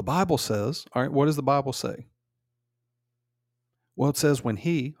this. Well, the Bible says, all right, what does the Bible say? Well, it says when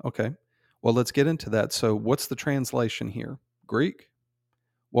he, okay. Well, let's get into that. So, what's the translation here? Greek?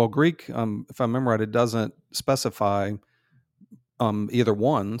 Well, Greek, if I remember right, it doesn't specify either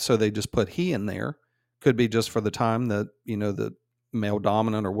one. So they just put he in there. Could be just for the time that, the male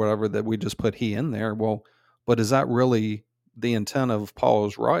dominant or whatever, that we just put he in there. Well, but is that really the intent of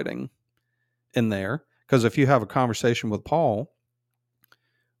Paul's writing in there? Because if you have a conversation with Paul,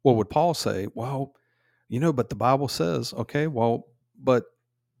 what would Paul say? Well, but the Bible says, okay, well, but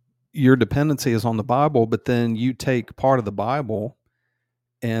your dependency is on the Bible, but then you take part of the Bible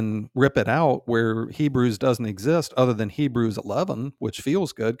and rip it out where Hebrews doesn't exist other than Hebrews 11, which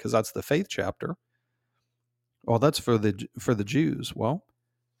feels good because that's the faith chapter. Well, that's for the Jews. Well,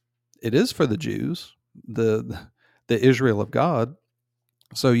 it is for the Jews, the Israel of God.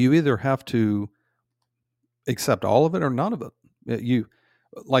 So you either have to accept all of it or none of it. You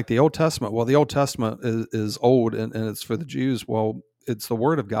like the Old Testament. Well, the Old Testament is old and it's for the Jews. Well, it's the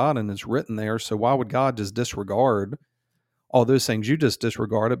Word of God and it's written there. So why would God just disregard all those things? You just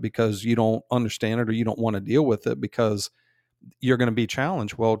disregard it because you don't understand it or you don't want to deal with it because you're going to be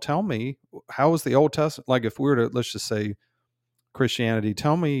challenged. Well, tell me, how is the Old Testament, like if we were to, let's just say Christianity,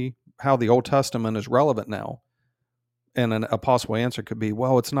 tell me how the Old Testament is relevant now. And a possible answer could be,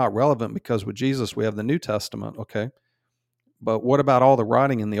 well, it's not relevant because with Jesus, we have the New Testament. Okay. But what about all the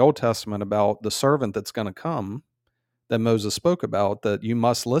writing in the Old Testament about the servant that's going to come that Moses spoke about, that you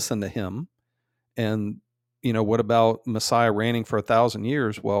must listen to him? And, what about Messiah reigning for 1,000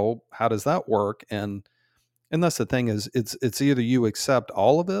 years? Well, how does that work? And that's the thing is it's either you accept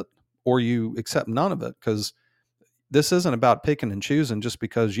all of it or you accept none of it, because this isn't about picking and choosing just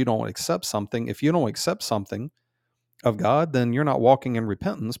because you don't accept something. If you don't accept something of God, then you're not walking in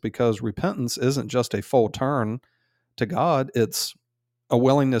repentance, because repentance isn't just a full turn to God. It's a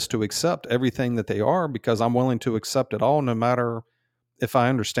willingness to accept everything that they are, because I'm willing to accept it all, no matter if I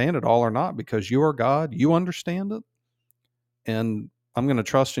understand it all or not, because you are God, you understand it. And I'm going to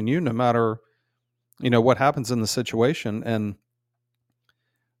trust in you no matter, what happens in the situation. And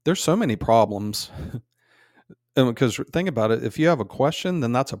there's so many problems. Because think about it, if you have a question,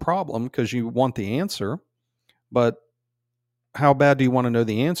 then that's a problem because you want the answer. But how bad do you want to know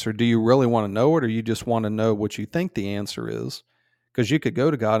the answer? Do you really want to know it, or you just want to know what you think the answer is? Because you could go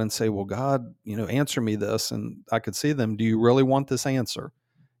to God and say, well, God, answer me this. And I could see them. Do you really want this answer?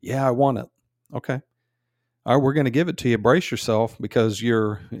 Yeah, I want it. Okay. All right, we're going to give it to you. Brace yourself, because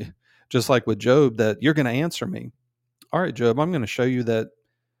you're just like with Job, that you're going to answer me. All right, Job, I'm going to show you that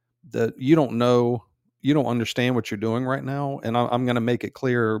you don't know, you don't understand what you're doing right now, and I'm going to make it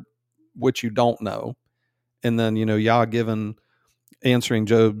clear what you don't know. And then Yah answering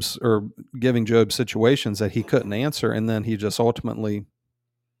Job's, or giving Job situations that he couldn't answer, and then he just ultimately,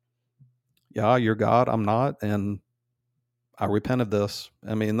 Yah, you're God, I'm not, and I repent of this.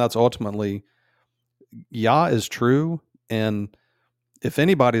 I mean, that's ultimately, Yah is true, and if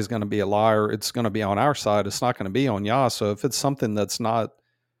anybody's going to be a liar, it's going to be on our side. It's not going to be on Yah. So if it's something that's going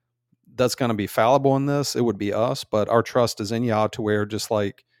to be fallible in this, it would be us. But our trust is in Yah, to where, just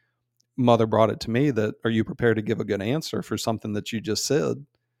like Mother brought it to me, that are you prepared to give a good answer for something that you just said?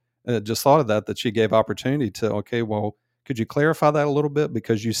 And I just thought of that she gave opportunity to, okay, well, could you clarify that a little bit?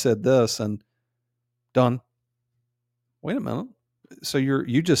 Because you said this, and done. wait a minute. So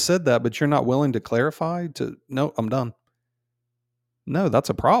you just said that, but you're not willing to clarify to, no, I'm done. No, that's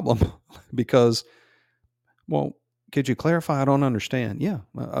a problem because, well, could you clarify? I don't understand. Yeah,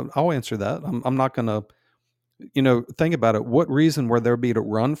 I'll answer that. I'm not going to, think about it. What reason would there be to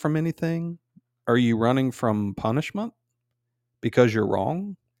run from anything? Are you running from punishment because you're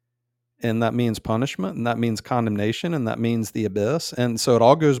wrong? And that means punishment, and that means condemnation, and that means the abyss. And so it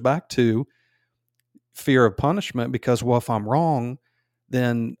all goes back to fear of punishment because, well, if I'm wrong,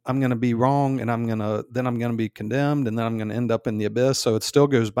 then I'm going to be wrong, and I'm going to be condemned, and then I'm going to end up in the abyss. So it still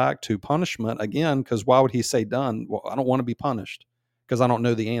goes back to punishment again, because why would he say done? Well, I don't want to be punished because I don't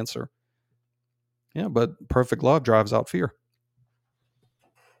know the answer. Yeah, but perfect love drives out fear.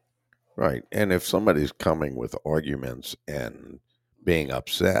 Right. And if somebody's coming with arguments and being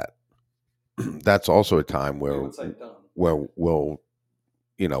upset, that's also a time where we'll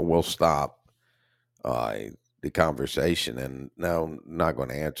we'll stop uh, the conversation and no, I'm not going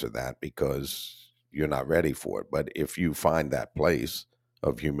to answer that because you're not ready for it. But if you find that place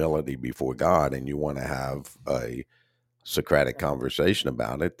of humility before God and you want to have a Socratic conversation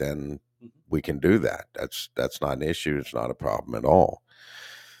about it, then we can do that. That's not an issue. It's not a problem at all.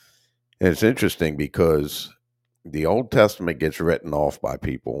 And it's interesting because the Old Testament gets written off by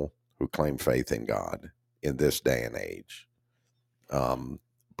people who claim faith in God in this day and age.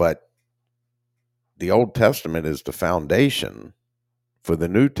 But the Old Testament is the foundation for the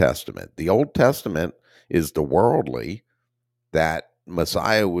New Testament. The Old Testament is the worldly that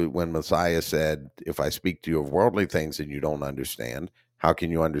Messiah, when Messiah said, if I speak to you of worldly things and you don't understand, how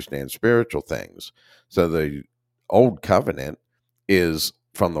can you understand spiritual things? So the Old Covenant is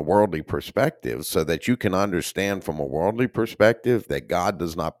from the worldly perspective so that you can understand from a worldly perspective that God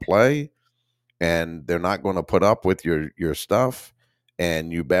does not play and they're not going to put up with your stuff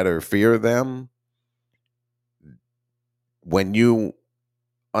and you better fear them. When you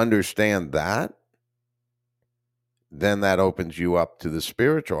understand that, then that opens you up to the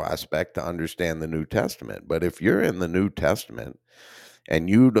spiritual aspect to understand the New Testament. But if you're in the New Testament and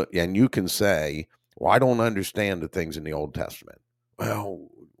you can say, well, I don't understand the things in the Old Testament. Well,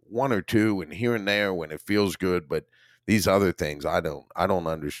 one or two and here and there when it feels good, but these other things I don't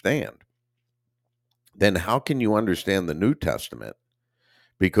understand. Then how can you understand the New Testament?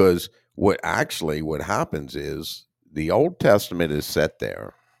 Because what happens is the Old Testament is set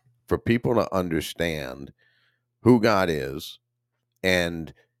there for people to understand who God is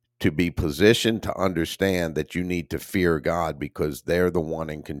and to be positioned to understand that you need to fear God because they're the one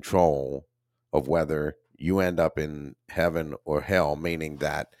in control of whether you end up in heaven or hell, meaning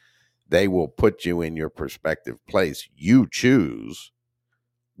that they will put you in your prospective place. You choose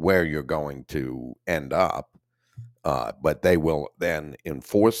where you're going to end up, but they will then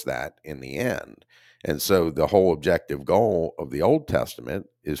enforce that in the end. And so the whole objective goal of the Old Testament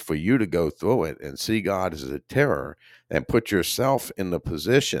is for you to go through it and see God as a terror and put yourself in the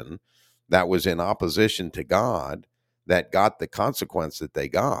position that was in opposition to God, that got the consequence that they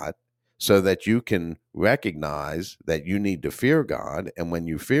got, so that you can recognize that you need to fear God. And when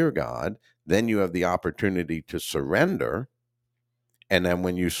you fear God, then you have the opportunity to surrender, and then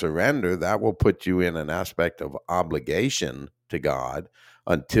when you surrender, that will put you in an aspect of obligation to God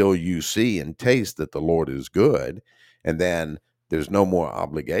until you see and taste that the Lord is good. And then there's no more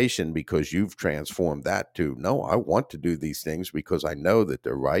obligation because you've transformed that to, no, I want to do these things because I know that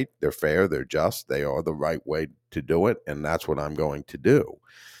they're right, they're fair, they're just, they are the right way to do it. And that's what I'm going to do.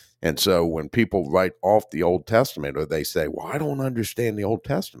 And so when people write off the Old Testament or they say, well, I don't understand the Old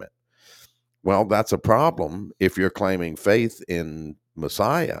Testament. Well, that's a problem if you're claiming faith in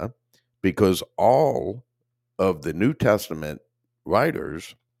Messiah, because all of the New Testament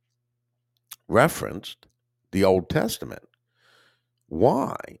writers referenced the Old Testament.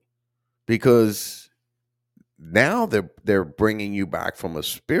 Why? Because now they're bringing you back from a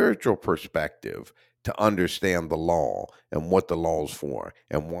spiritual perspective to understand the law and what the law's for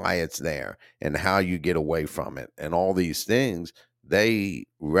and why it's there and how you get away from it and all these things. They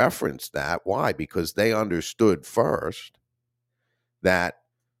referenced that. Why? Because they understood first that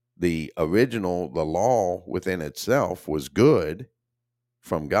the law within itself was good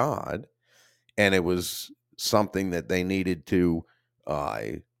from God, and it was something that they needed to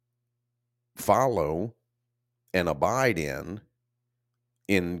follow and abide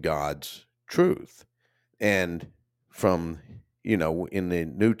in God's truth. And from, in the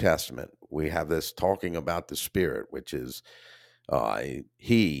New Testament, we have this talking about the Spirit, which is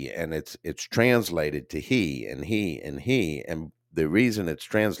he, and it's translated to he and he and he. And the reason it's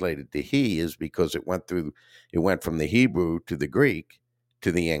translated to he is because it went from the Hebrew to the Greek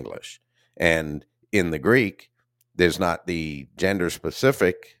to the English. And in the Greek, There's not the gender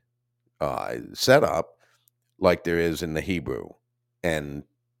specific setup like there is in the Hebrew. And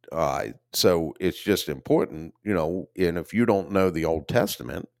so it's just important, and if you don't know the Old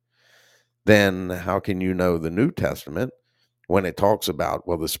Testament, then how can you know the New Testament when it talks about,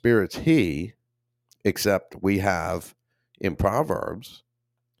 well, the Spirit's He, except we have in Proverbs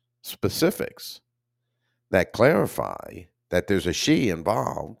specifics that clarify that there's a she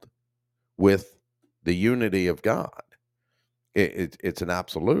involved with the unity of God. It's an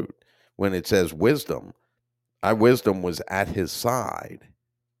absolute. When it says wisdom, our wisdom was at his side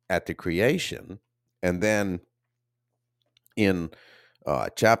at the creation. And then in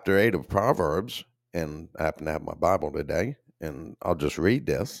chapter 8 of Proverbs, and I happen to have my Bible today, and I'll just read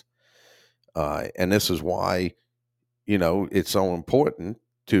this. And this is why, it's so important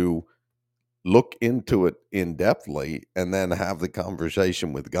to look into it in depthly and then have the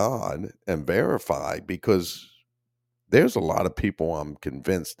conversation with God and verify, because there's a lot of people, I'm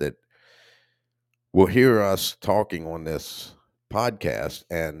convinced, that will hear us talking on this podcast,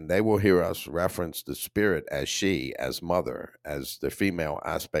 and they will hear us reference the Spirit as she, as mother, as the female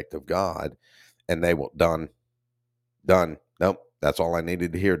aspect of God, and they will, done. Nope, that's all I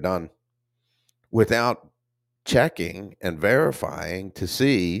needed to hear, done. Without checking and verifying to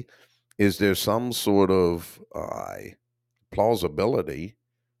see, is there some sort of plausibility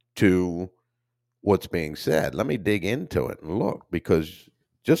to what's being said? Let me dig into it and look, because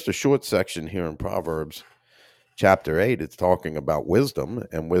just a short section here in Proverbs chapter 8, it's talking about wisdom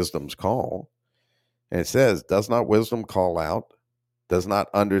and wisdom's call. And it says, does not wisdom call out? Does not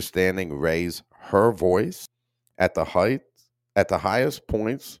understanding raise her voice at the highest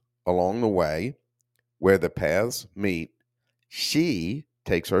points along the way where the paths meet? She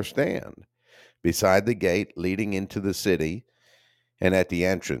takes her stand beside the gate leading into the city, and at the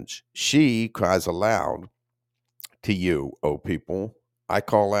entrance she cries aloud to you, O people. I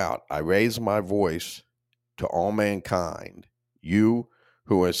call out, I raise my voice to all mankind. You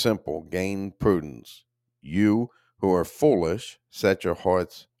who are simple, gain prudence. You who are foolish, set your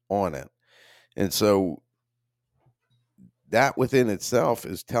hearts on it. And so that within itself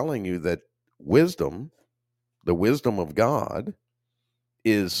is telling you that wisdom, the wisdom of God,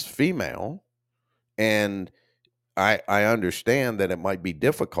 is female. And I understand that it might be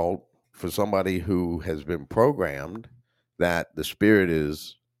difficult for somebody who has been programmed that the Spirit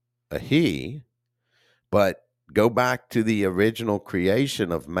is a he, but go back to the original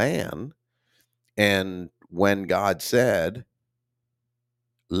creation of man. And when God said,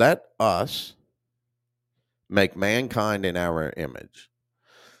 let us make mankind in our image.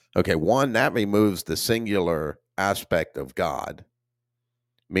 Okay, one, that removes the singular aspect of God,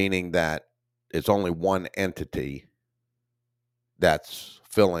 meaning that it's only one entity that's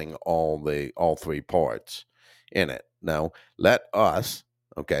filling all three parts in it. Now, let us,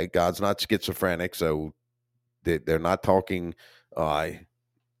 okay, God's not schizophrenic, so they're not talking to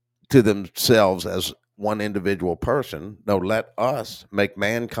themselves as one individual person. No, let us make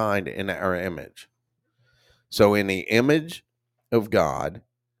mankind in our image. So in the image of God,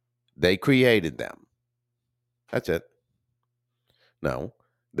 they created them. That's it. No,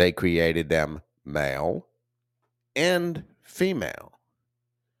 they created them male and female.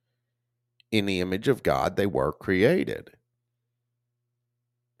 In the image of God, they were created.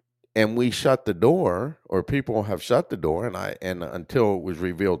 And we shut the door, or people have shut the door, and until it was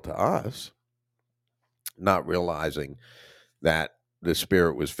revealed to us, not realizing that the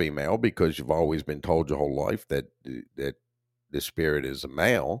Spirit was female, because you've always been told your whole life that the Spirit is a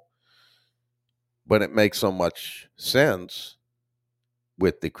male. But it makes so much sense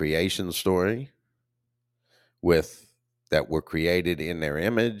with the creation story, with that we're created in their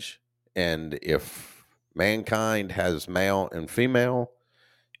image. And if mankind has male and female,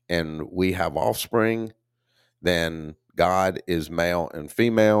 and we have offspring, then God is male and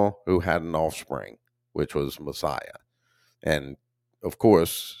female who had an offspring, which was Messiah. And of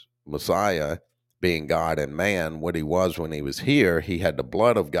course, Messiah, being God and man, what he was when he was here, he had the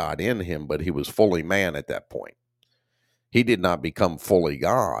blood of God in him, but he was fully man at that point. He did not become fully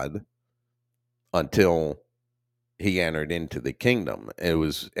God until he entered into the kingdom.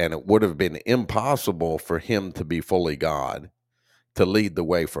 And it would have been impossible for him to be fully God, to lead the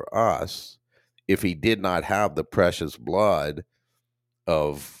way for us, if he did not have the precious blood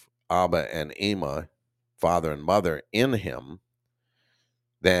of Abba and Ema, father and mother, in him.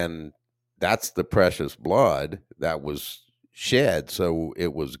 Then that's the precious blood that was shed. So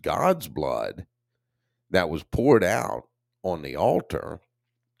it was God's blood that was poured out on the altar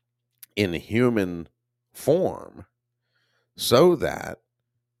in human form, so that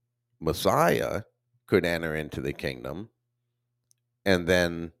Messiah could enter into the kingdom, and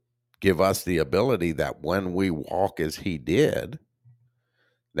then give us the ability that when we walk as he did,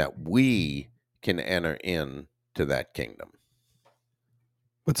 that we can enter into that kingdom.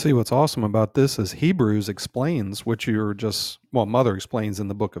 But see, what's awesome about this is Hebrews explains what Mother explains in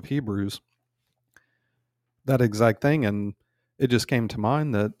the book of Hebrews, that exact thing. And it just came to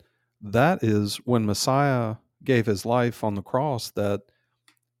mind that is when Messiah gave his life on the cross, that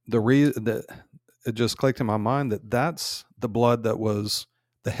that it just clicked in my mind that that's the blood that was,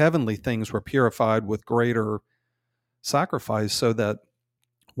 the heavenly things were purified with greater sacrifice, so that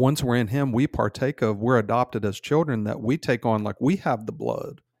once we're in him, we're adopted as children, that we take on, like we have the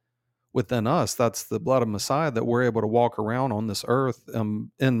blood within us. That's the blood of Messiah, that we're able to walk around on this earth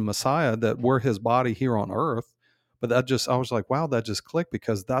in Messiah, that we're his body here on earth. But I was like, wow, that just clicked,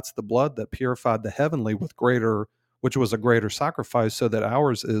 because that's the blood that purified the heavenly with which was a greater sacrifice, so that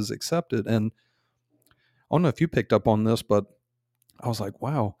ours is accepted. And I don't know if you picked up on this, but I was like,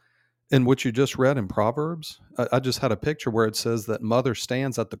 wow. In what you just read in Proverbs, I just had a picture where it says that Mother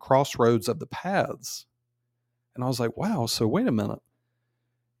stands at the crossroads of the paths. And I was like, wow, so wait a minute.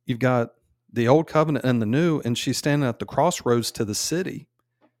 You've got the old covenant and the new, and she's standing at the crossroads to the city.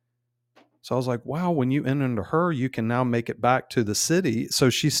 So I was like, wow, when you enter into her, you can now make it back to the city. So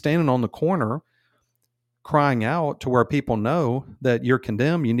she's standing on the corner crying out to where people know that you're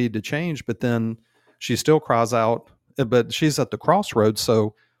condemned, you need to change. But then she still cries out, but she's at the crossroads.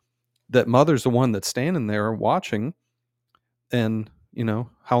 So that Mother's the one that's standing there watching. And,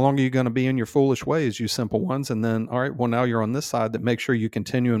 how long are you going to be in your foolish ways, you simple ones? And then, all right, well, now you're on this side, that make sure you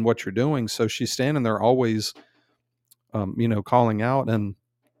continue in what you're doing. So she's standing there always, calling out and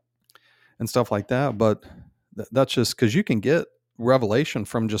stuff like that. But that's just because you can get revelation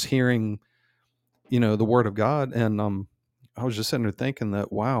from just hearing, the word of God. And I was just sitting there thinking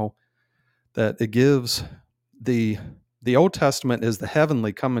that, wow, that it gives the Old Testament is the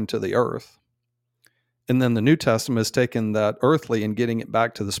heavenly coming to the earth. And then the New Testament is taking that earthly and getting it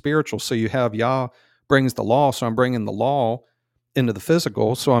back to the spiritual. So you have Yah brings the law. So I'm bringing the law into the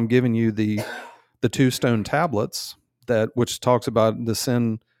physical. So I'm giving you the 2 stone tablets, which talks about the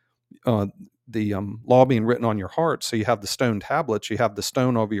sin, the law being written on your heart. So you have the stone tablets, you have the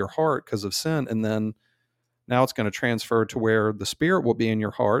stone over your heart because of sin. And then now it's going to transfer to where the spirit will be in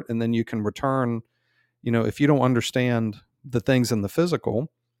your heart. And then you can return, if you don't understand the things in the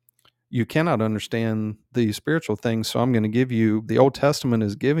physical, you cannot understand the spiritual things. So I'm going to give you, the Old Testament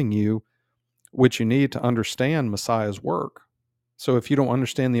is giving you what you need to understand Messiah's work. So if you don't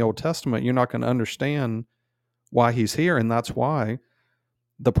understand the Old Testament, you're not going to understand why he's here. And that's why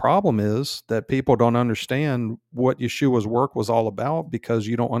the problem is that people don't understand what Yeshua's work was all about, because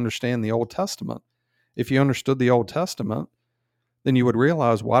you don't understand the Old Testament. If you understood the Old Testament, then you would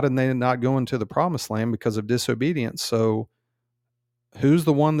realize, why didn't they not go into the promised land? Because of disobedience. So who's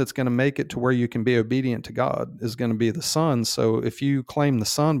the one that's going to make it to where you can be obedient to God? Is going to be the Son. So if you claim the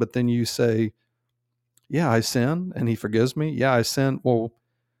Son, but then you say, yeah, I sin and he forgives me. Yeah, I sin. Well,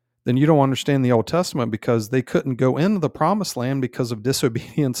 then you don't understand the Old Testament, because they couldn't go into the promised land because of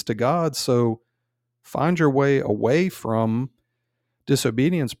disobedience to God. So find your way away from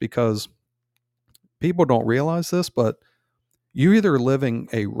disobedience, because people don't realize this, but you're either living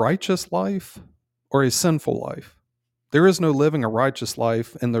a righteous life or a sinful life. There is no living a righteous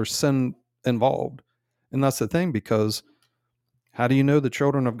life and there's sin involved. And that's the thing, because how do you know the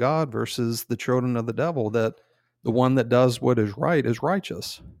children of God versus the children of the devil? That the one that does what is right is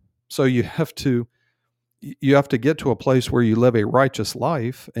righteous. So you have to get to a place where you live a righteous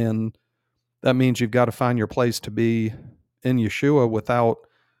life, and that means you've got to find your place to be in Yeshua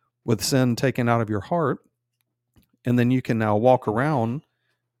with sin taken out of your heart. And then you can now walk around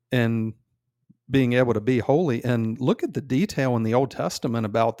and being able to be holy. And look at the detail in the Old Testament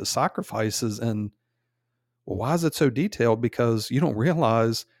about the sacrifices. And well, why is it so detailed? Because you don't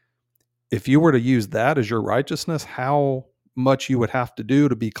realize, if you were to use that as your righteousness, how much you would have to do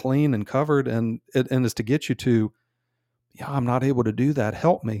to be clean and covered. And is to get you to, yeah, I'm not able to do that.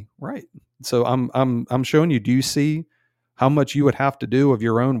 Help me. Right. So I'm showing you, do you see how much you would have to do of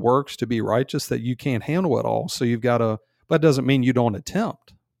your own works to be righteous, that you can't handle it all? So you've got to, but it doesn't mean you don't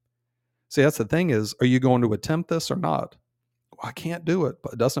attempt. See, that's the thing is, are you going to attempt this or not? Well, I can't do it,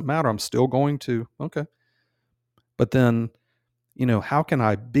 but it doesn't matter. I'm still going to. Okay. But then, how can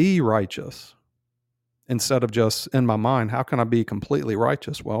I be righteous instead of just in my mind? How can I be completely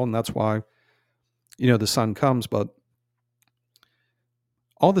righteous? Well, and that's why, the Son comes. But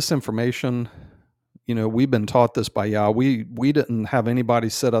all this information, we've been taught this by Yah. We didn't have anybody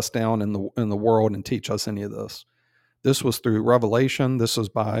sit us down in the world and teach us any of this. This was through revelation. This was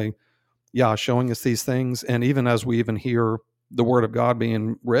by showing us these things. And even as we even hear the word of God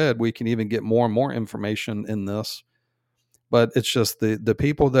being read, we can even get more and more information in this. But it's just the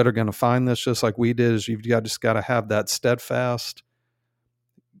people that are going to find this, just like we did, is just got to have that steadfast,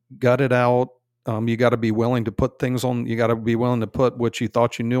 gut it out. You got to be willing to put things on. You got to be willing to put what you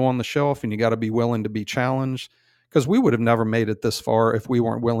thought you knew on the shelf, and you got to be willing to be challenged. Because we would have never made it this far if we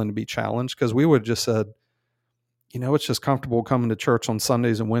weren't willing to be challenged. Because we would have just said, it's just comfortable coming to church on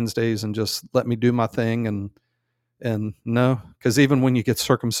Sundays and Wednesdays and just let me do my thing. And no, because even when you get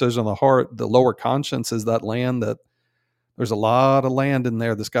circumcision of the heart, the lower conscience is that land that there's a lot of land in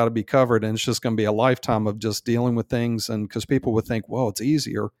there that's got to be covered. And it's just going to be a lifetime of just dealing with things. And because people would think, well, it's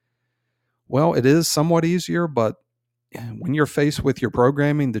easier. Well, it is somewhat easier, but when you're faced with your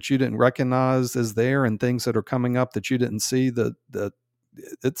programming that you didn't recognize is there and things that are coming up that you didn't see, that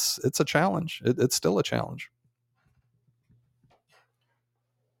it's a challenge. It's still a challenge.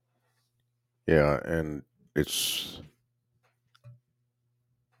 Yeah, and it's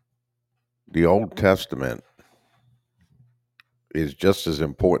the Old Testament is just as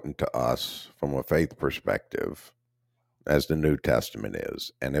important to us from a faith perspective as the New Testament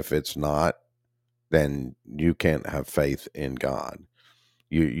is. And if it's not, then you can't have faith in God.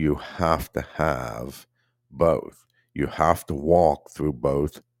 You have to have both. You have to walk through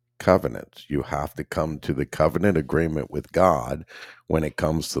both covenants. You have to come to the covenant agreement with God when it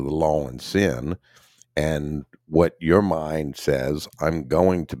comes to the law and sin. And what your mind says, I'm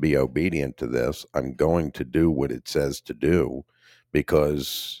going to be obedient to this. I'm going to do what it says to do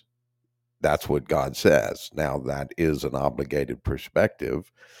because that's what God says. Now, that is an obligated perspective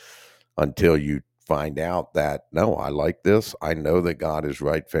until you find out that, no, I like this. I know that God is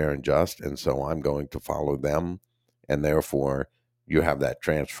right, fair, and just, and so I'm going to follow them. And therefore, you have that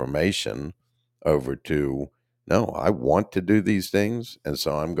transformation over to, no, I want to do these things, and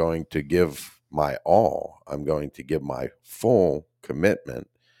so I'm going to give my all. I'm going to give my full commitment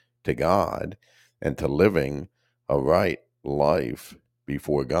to God and to living a right life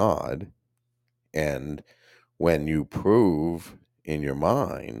before God. And when you prove in your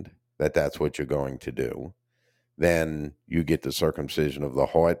mind that that's what you're going to do, then you get the circumcision of the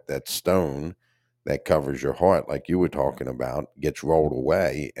heart, that stone that covers your heart, like you were talking about, gets rolled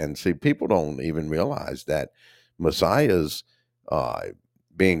away. And see, people don't even realize that Messiah's uh,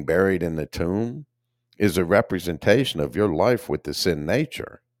 being buried in the tomb is a representation of your life with the sin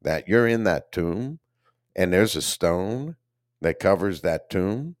nature, that you're in that tomb and there's a stone that covers that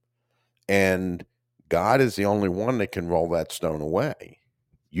tomb. And God is the only one that can roll that stone away.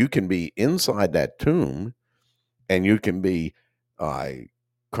 You can be inside that tomb and you can be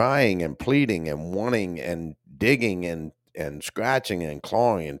crying and pleading and wanting and digging and scratching and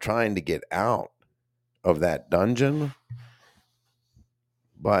clawing and trying to get out of that dungeon.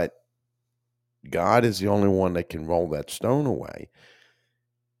 But God is the only one that can roll that stone away.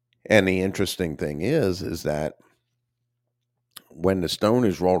 And the interesting thing is that when the stone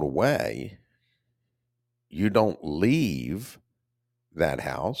is rolled away, you don't leave that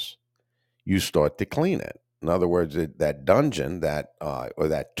house. You start to clean it. In other words, that dungeon, or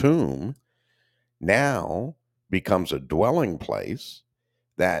that tomb, now becomes a dwelling place.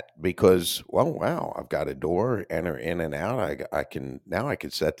 That because, well, wow, I've got a door, enter in and out. I can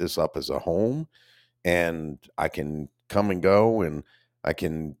set this up as a home, and I can come and go, and I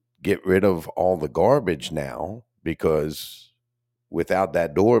can get rid of all the garbage now because without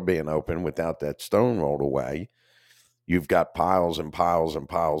that door being open, without that stone rolled away, you've got piles and piles and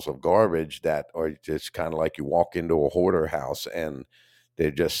piles of garbage that are just kind of like you walk into a hoarder house and they're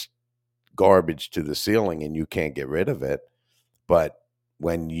just garbage to the ceiling and you can't get rid of it. But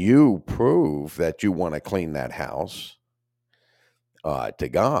when you prove that you want to clean that house to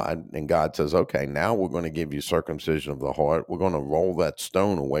God, and God says, okay, now we're going to give you circumcision of the heart. We're going to roll that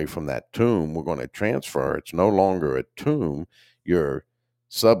stone away from that tomb. We're going to transfer. It's no longer a tomb. Your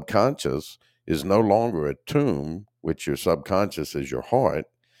subconscious is no longer a tomb, which your subconscious is your heart,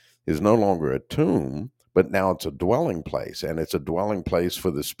 is no longer a tomb, but now it's a dwelling place, and it's a dwelling place for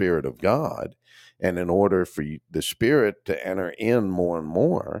the Spirit of God. And in order for the Spirit to enter in more and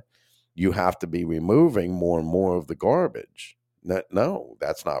more, you have to be removing more and more of the garbage. No,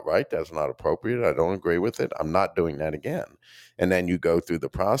 that's not right. That's not appropriate. I don't agree with it. I'm not doing that again. And then you go through the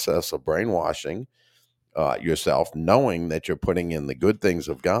process of brainwashing yourself, knowing that you're putting in the good things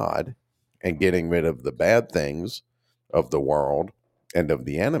of God and getting rid of the bad things of the world and of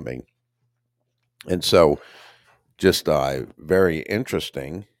the enemy. And so just very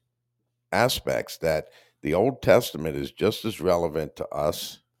interesting aspects that the Old Testament is just as relevant to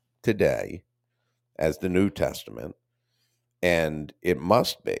us today as the New Testament. And it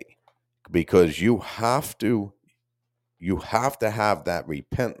must be. because you have to have that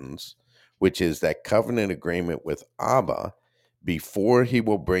repentance, which is that covenant agreement with Abba, before he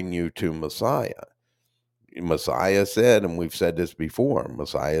will bring you to Messiah. Messiah said, and we've said this before,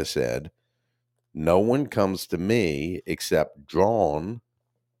 Messiah said, no one comes to me except drawn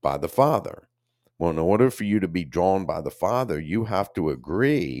by the Father. Well, in order for you to be drawn by the Father, you have to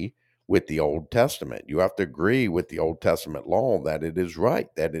agree with the Old Testament. You have to agree with the Old Testament law that it is right,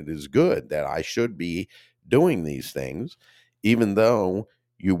 that it is good, that I should be doing these things, even though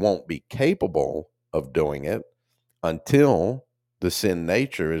you won't be capable of doing it until the sin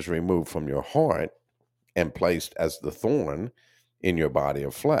nature is removed from your heart and placed as the thorn in your body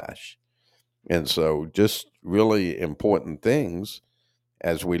of flesh. And so, just really important things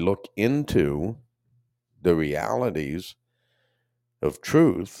as we look into the realities of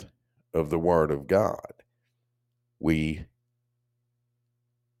truth of the Word of God. We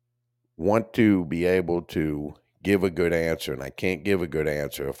want to be able to give a good answer, and I can't give a good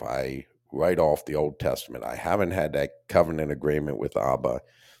answer if I write off the Old Testament. I haven't had that covenant agreement with Abba.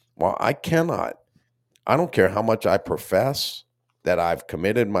 Well, I cannot. I don't care how much I profess that I've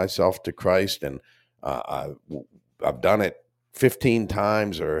committed myself to Christ and I've done it 15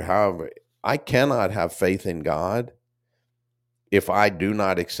 times or however. I cannot have faith in God if I do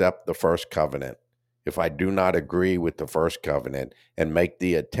not accept the first covenant, if I do not agree with the first covenant and make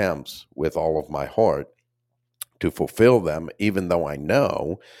the attempts with all of my heart to fulfill them, even though I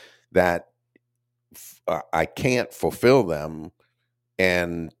know that I can't fulfill them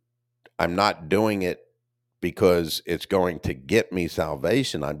and I'm not doing it because it's going to get me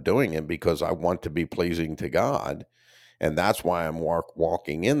salvation. I'm doing it because I want to be pleasing to God. And that's why I'm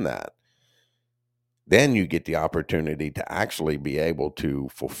walking in that. Then you get the opportunity to actually be able to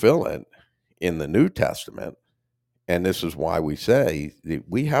fulfill it in the New Testament. And this is why we say that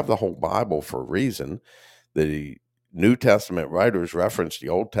we have the whole Bible for a reason. The New Testament writers reference the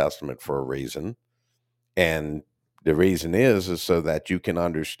Old Testament for a reason. And the reason is so that you can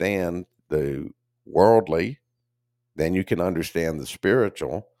understand the worldly, then you can understand the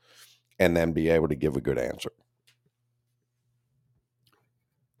spiritual, and then be able to give a good answer.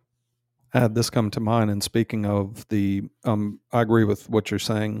 I had this come to mind. And speaking of I agree with what you're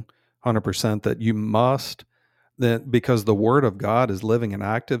saying 100% that you must, that because the word of God is living and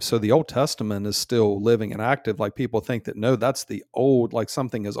active. So the Old Testament is still living and active. Like people think that, no, that's the old, like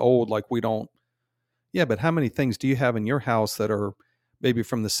something is old, like we don't. Yeah, but how many things do you have in your house that are maybe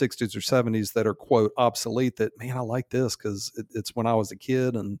from the 60s or 70s that are, quote, obsolete that, man, I like this because it's when I was a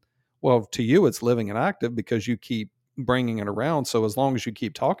kid. And well, to you, it's living and active because you keep bringing it around. So as long as you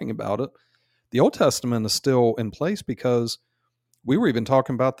keep talking about it, the Old Testament is still in place because we were even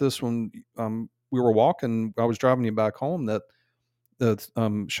talking about this when we were walking. I was driving you back home that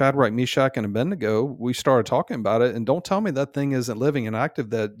the Shadrach, Meshach, and Abednego, we started talking about it. And don't tell me that thing isn't living and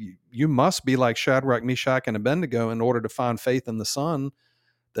active, that you must be like Shadrach, Meshach, and Abednego in order to find faith in the Son,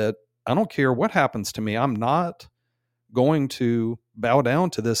 that I don't care what happens to me. I'm not going to bow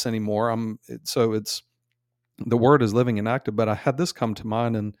down to this anymore. So it's, the word is living and active. But I had this come to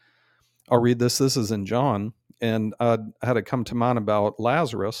mind, and I'll read this. This is in John. And I had it come to mind about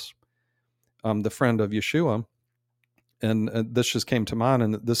Lazarus, the friend of Yeshua. And this just came to mind.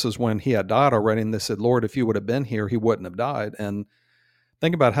 And this is when he had died already. And they said, Lord, if you would have been here, he wouldn't have died. And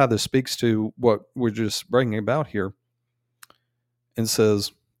think about how this speaks to what we're just bringing about here. And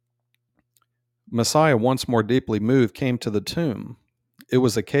says, Messiah, once more deeply moved, came to the tomb. It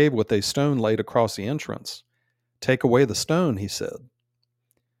was a cave with a stone laid across the entrance. Take away the stone, he said.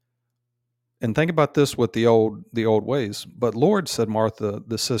 And think about this with the old ways. But Lord, said Martha,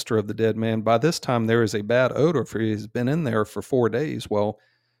 the sister of the dead man, by this time there is a bad odor, for he has been in there for 4 days. Well,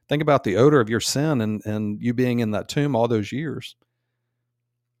 think about the odor of your sin and you being in that tomb all those years.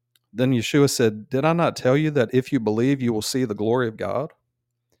 Then Yeshua said, did I not tell you that if you believe, you will see the glory of God?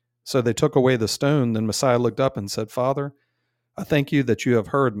 So they took away the stone. Then Messiah looked up and said, Father, I thank you that you have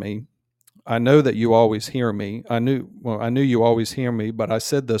heard me. I know that you always hear me. I knew you always hear me, but I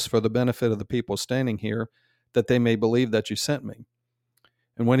said this for the benefit of the people standing here, that they may believe that you sent me.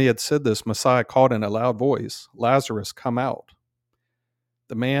 And when he had said this, Messiah called in a loud voice, Lazarus, come out.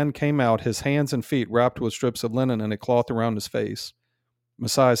 The man came out, his hands and feet wrapped with strips of linen and a cloth around his face.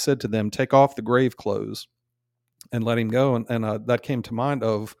 Messiah said to them, take off the grave clothes and let him go. And that came to mind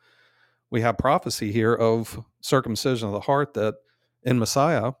of, we have prophecy here of circumcision of the heart, that in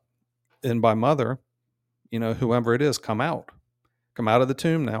Messiah and by mother, whoever it is, come out of the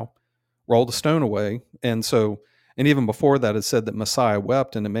tomb now, roll the stone away. And even before that, it said that Messiah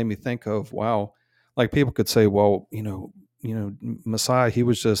wept. And it made me think of, wow, like people could say, well, Messiah, he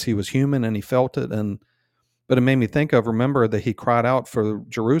was human and he felt it. But it made me think of, remember that he cried out for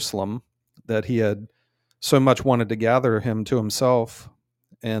Jerusalem, that he had so much wanted to gather him to himself,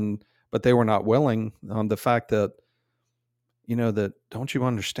 but they were not willing. The fact that, that, don't you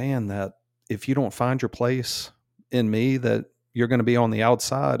understand that if you don't find your place in me, that you're going to be on the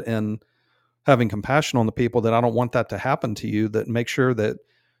outside, and having compassion on the people, that I don't want that to happen to you, that make sure that,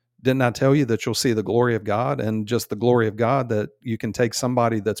 didn't I tell you that you'll see the glory of God, and just the glory of God, that you can take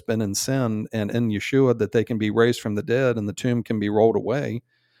somebody that's been in sin and in Yeshua, that they can be raised from the dead and the tomb can be rolled away.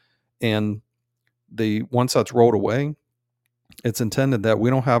 And once that's rolled away, it's intended that we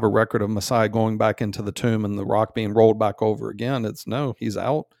don't have a record of Messiah going back into the tomb and the rock being rolled back over again. It's no, he's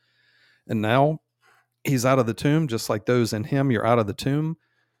out. And now he's out of the tomb, just like those in him, you're out of the tomb.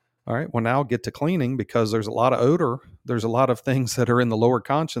 All right, well, now get to cleaning, because there's a lot of odor. There's a lot of things that are in the lower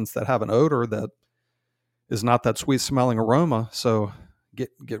conscience that have an odor that is not that sweet smelling aroma. So get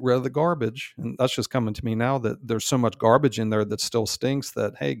rid of the garbage. And that's just coming to me now, that there's so much garbage in there that still stinks,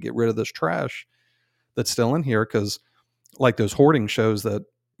 that, hey, get rid of this trash that's still in here. Because like those hoarding shows that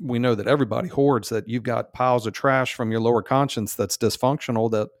we know that everybody hoards, that you've got piles of trash from your lower conscience that's dysfunctional,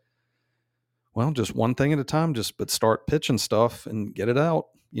 that, well, just one thing at a time, but start pitching stuff and get it out.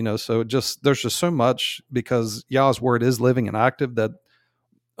 So there's just so much, because Yah's word is living and active, that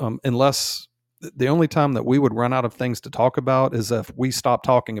unless the only time that we would run out of things to talk about is if we stop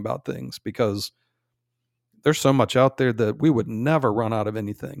talking about things, because there's so much out there that we would never run out of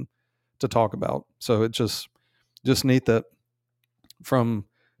anything to talk about. So it's just neat that, from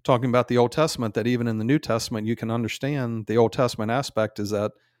talking about the Old Testament, that even in the New Testament, you can understand the Old Testament aspect is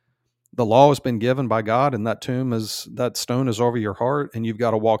that the law has been given by God, and that stone is over your heart, and you've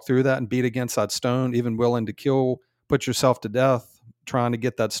got to walk through that and beat against that stone, even willing to put yourself to death, trying to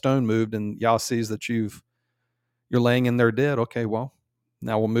get that stone moved. And Yah sees that you're laying in there dead. Okay, well,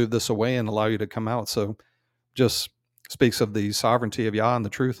 now we'll move this away and allow you to come out. So just speaks of the sovereignty of Yah and the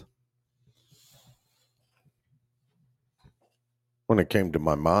truth. When it came to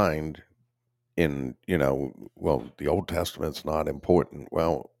my mind, the Old Testament's not important.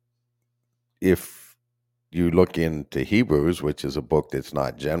 Well, if you look into Hebrews, which is a book that's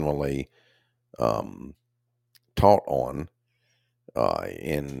not generally taught on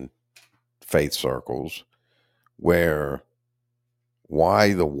in faith circles, why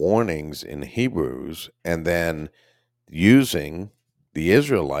the warnings in Hebrews, and then using the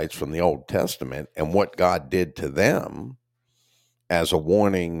Israelites from the Old Testament and what God did to them as a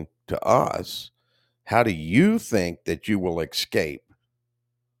warning to us. How do you think that you will escape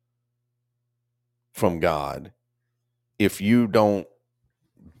from God if you don't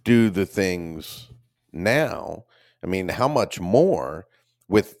do the things now? I mean, how much more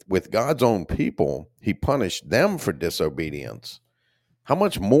with God's own people, he punished them for disobedience. How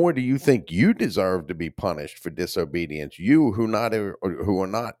much more do you think you deserve to be punished for disobedience? You who are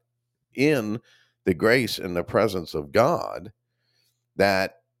not in the grace and the presence of God,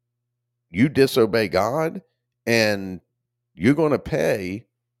 that you disobey God, and you're going to pay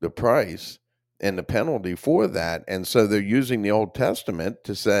the price and the penalty for that. And so they're using the Old Testament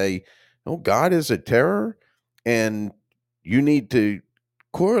to say, oh, God is a terror, and you need to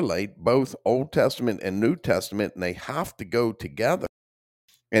correlate both Old Testament and New Testament, and they have to go together.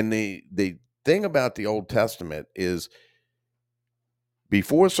 And the thing about the Old Testament is,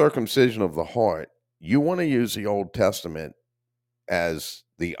 before circumcision of the heart, you want to use the Old Testament as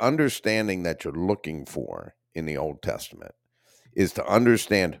the understanding that you're looking for in the Old Testament is to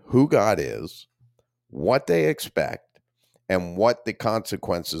understand who God is, what they expect, and what the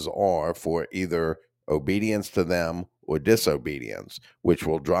consequences are for either obedience to them or disobedience, which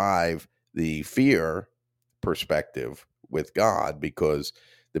will drive the fear perspective with God, because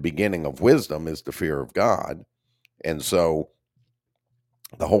the beginning of wisdom is the fear of God. And so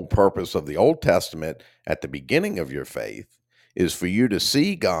the whole purpose of the Old Testament at the beginning of your faith is for you to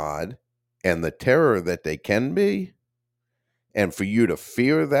see God and the terror that they can be, and for you to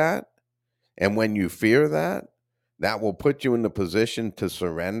fear that. And when you fear that, that will put you in the position to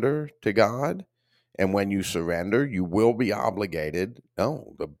surrender to God. And when you surrender, you will be obligated.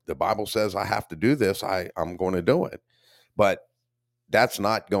 No, the Bible says I have to do this. I'm going to do it. But that's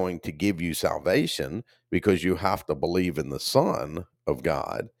not going to give you salvation, because you have to believe in the Son of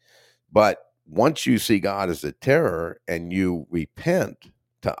God. But once you see God as a terror and you repent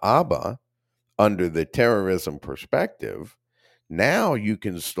to Abba under the terrorism perspective, now you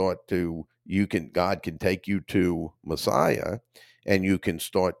can God can take you to Messiah, and you can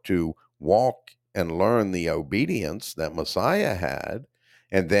start to walk and learn the obedience that Messiah had.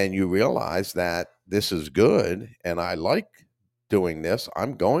 And then you realize that this is good and I like doing this.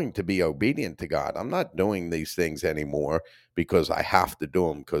 I'm going to be obedient to God. I'm not doing these things anymore because I have to do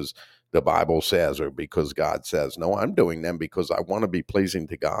them because the Bible says or because God says. No, I'm doing them because I want to be pleasing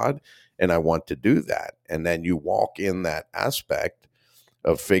to God and I want to do that. And then you walk in that aspect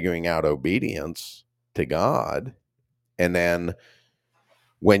of figuring out obedience to God. And then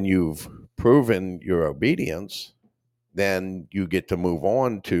when you've proven your obedience, then you get to move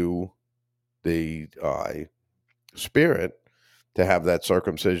on to the spirit to have that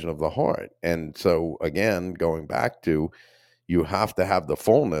circumcision of the heart. And so, again, going back to, you have to have the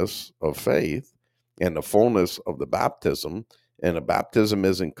fullness of faith and the fullness of the baptism. And the baptism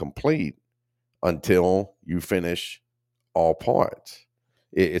isn't complete until you finish all parts.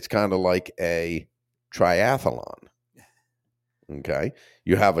 It's kind of like a triathlon. Okay.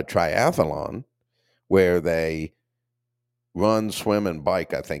 You have a triathlon where they run, swim, and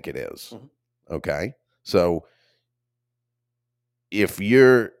bike, I think it is. Mm-hmm. Okay. So if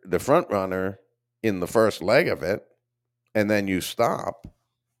you're the front runner in the first leg of it and then you stop,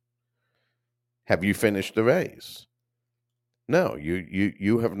 have you finished the race? No,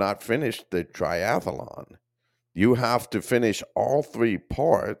 you have not finished the triathlon. You have to finish all three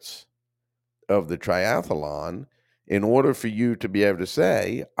parts of the triathlon in order for you to be able to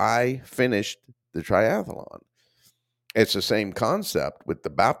say, I finished the triathlon. It's the same concept with the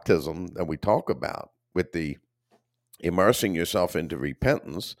baptism that we talk about, with the immersing yourself into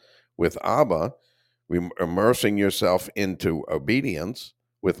repentance with Abba, immersing yourself into obedience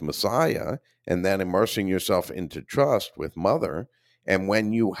with Messiah, and then immersing yourself into trust with Mother. And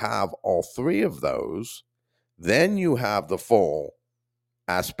when you have all three of those, then you have the full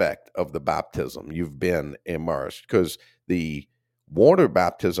aspect of the baptism. You've been immersed, because the water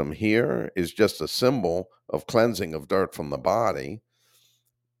baptism here is just a symbol of cleansing of dirt from the body,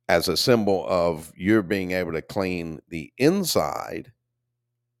 as a symbol of you're being able to clean the inside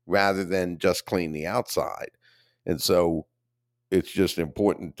rather than just clean the outside. And so it's just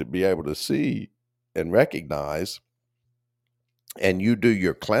important to be able to see and recognize, and you do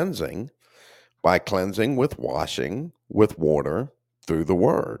your cleansing by cleansing with washing with water through the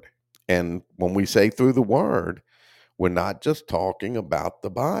word. And when we say through the word, we're not just talking about the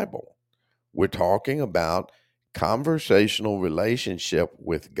Bible. We're talking about conversational relationship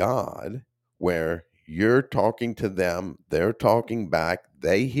with God, where you're talking to them, they're talking back,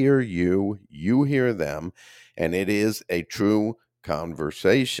 they hear you, you hear them, and it is a true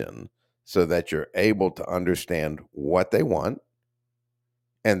conversation so that you're able to understand what they want.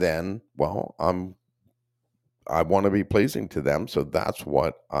 And then, well, I want to be pleasing to them, so that's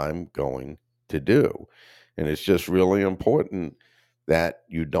what I'm going to do. And it's just really important that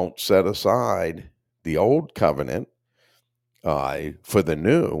you don't set aside the old covenant for the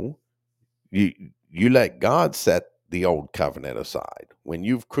new. You let God set the old covenant aside. When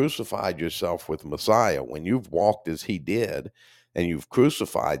you've crucified yourself with Messiah, when you've walked as he did, and you've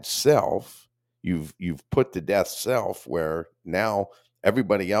crucified self, you've put to death self, where now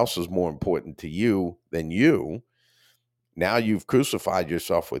everybody else is more important to you than you. Now you've crucified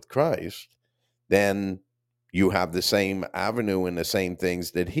yourself with Christ, then you have the same avenue and the same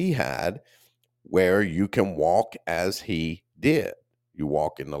things that he had, where you can walk as he did. You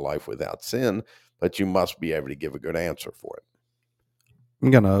walk in the life without sin, but you must be able to give a good answer for it.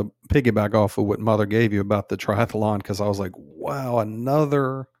 I'm going to piggyback off of what Mother gave you about the triathlon, because I was like, wow,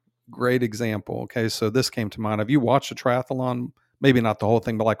 another great example. Okay, so this came to mind. Have you watched a triathlon? Maybe not the whole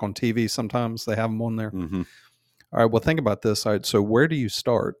thing, but like on TV, sometimes they have them on there. Mm-hmm. All right, well, think about this. All right, so where do you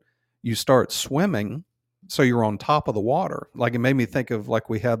start? You start swimming, so you're on top of the water. Like, it made me think of, like,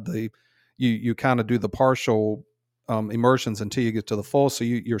 we had you kind of do the partial immersions until you get to the full. So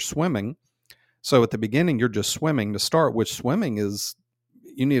you're swimming. So at the beginning, you're just swimming to start, which swimming is,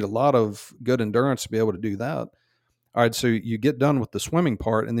 you need a lot of good endurance to be able to do that. All right, so you get done with the swimming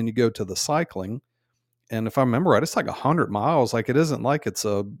part, and then you go to the cycling. And if I remember right, it's like 100 miles. Like, it isn't like it's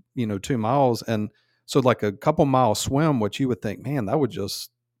 2 miles. And so like a couple mile swim, which you would think, man,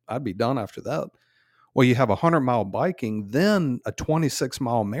 I'd be done after that. Well, you have 100-mile biking, then a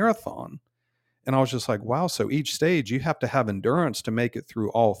 26-mile marathon. And I was just like, wow. So each stage, you have to have endurance to make it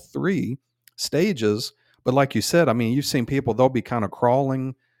through all three stages. But like you said, I mean, you've seen people, they'll be kind of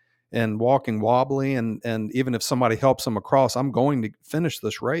crawling and walking wobbly. And even if somebody helps them across, I'm going to finish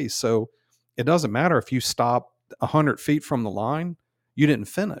this race. So it doesn't matter if you stop 100 feet from the line, you didn't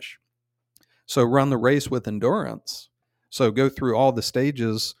finish. So run the race with endurance. So go through all the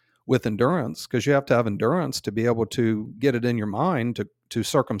stages with endurance, because you have to have endurance to be able to get it in your mind to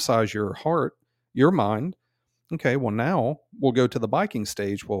circumcise your heart, your mind, Okay, well now we'll go to the biking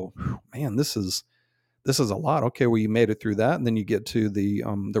stage. Well, man, this is a lot. Okay, well you made it through that, and then you get to the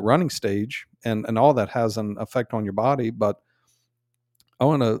running stage, and all that has an effect on your body. But I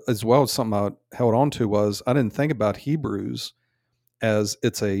want to, as well as something I held on to, was I didn't think about Hebrews as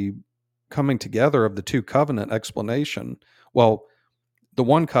it's a coming together of the two covenant explanation. Well, the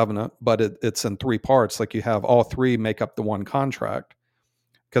one covenant, but it's in three parts. Like you have all three make up the one contract.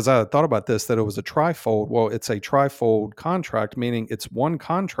 Because I thought about this, that it was a trifold. Well, it's a trifold contract, meaning it's one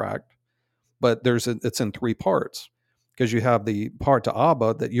contract, but it's in three parts. Because you have the part to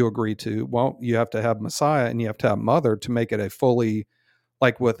Abba that you agree to. Well, you have to have Messiah and you have to have Mother to make it a fully,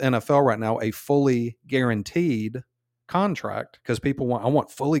 like with NFL right now, a fully guaranteed contract. Because people want, I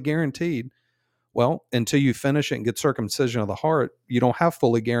want fully guaranteed. Well, until you finish it and get circumcision of the heart, you don't have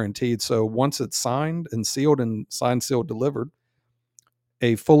fully guaranteed. So once it's signed and sealed and signed, sealed, delivered,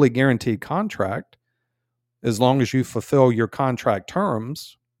 a fully guaranteed contract, as long as you fulfill your contract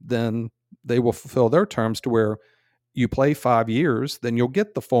terms, then they will fulfill their terms to where you play 5 years, then you'll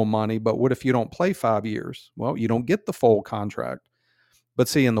get the full money. But what if you don't play 5 years? Well, you don't get the full contract. But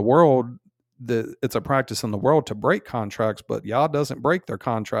see, in the world, it's a practice in the world to break contracts, but Yah doesn't break their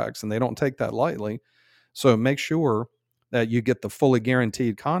contracts and they don't take that lightly. So make sure that you get the fully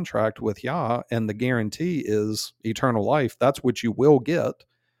guaranteed contract with Yah, and the guarantee is eternal life. That's what you will get.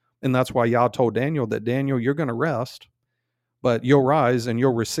 And that's why Yah told Daniel that, Daniel, you're going to rest, but you'll rise and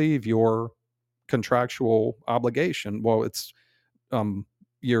you'll receive your contractual obligation. Well, it's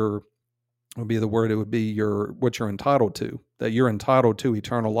your, would be the word, it would be your, what you're entitled to, that you're entitled to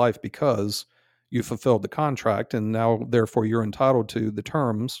eternal life because you fulfilled the contract, and now therefore you're entitled to the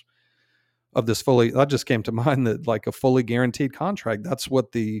terms of this fully. That just came to mind, that like a fully guaranteed contract, that's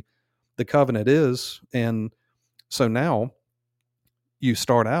what the covenant is. And so now you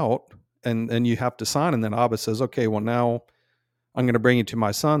start out and you have to sign, and then Abba says, okay, well now I'm going to bring you to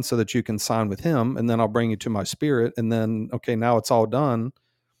my son so that you can sign with him, and then I'll bring you to my spirit, and then okay, now it's all done.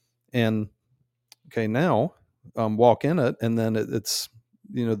 And okay, now walk in it. And then it's,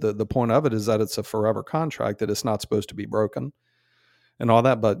 the point of it is that it's a forever contract, that it's not supposed to be broken and all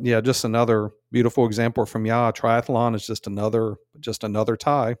that. But yeah, just another beautiful example from Yah. Triathlon is just another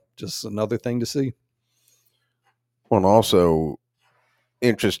tie, just another thing to see. Well, and also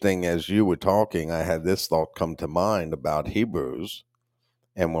interesting, as you were talking, I had this thought come to mind about Hebrews.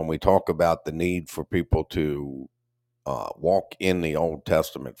 And when we talk about the need for people to walk in the Old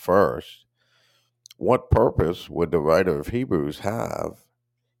Testament first, what purpose would the writer of Hebrews have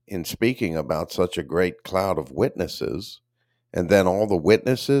in speaking about such a great cloud of witnesses? And then all the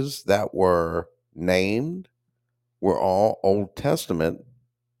witnesses that were named were all Old Testament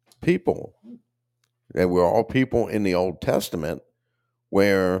people. They were all people in the Old Testament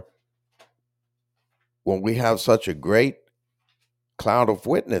where, when we have such a great cloud of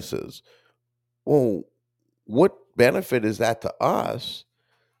witnesses, well, what benefit is that to us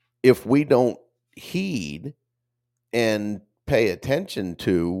if we don't heed and pay attention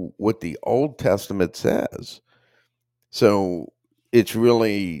to what the Old Testament says? So it's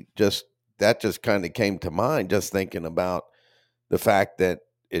really just, that just kind of came to mind, just thinking about the fact that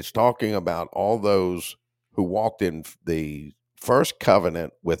it's talking about all those who walked in the first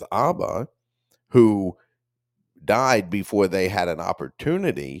covenant with Abba, who died before they had an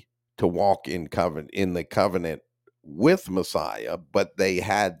opportunity to walk in the covenant with Messiah, but they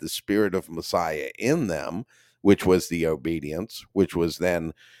had the spirit of Messiah in them, which was the obedience, which was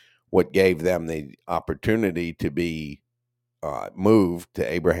then what gave them the opportunity to be moved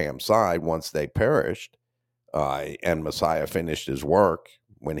to Abraham's side once they perished, and Messiah finished his work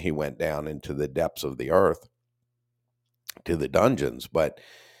when he went down into the depths of the earth to the dungeons. But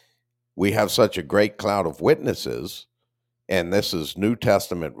we have such a great cloud of witnesses, and this is New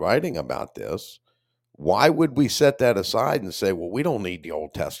Testament writing about this. Why would we set that aside and say, well, we don't need the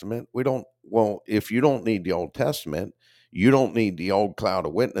Old Testament? We don't. Well, if you don't need the Old Testament, you don't need the old cloud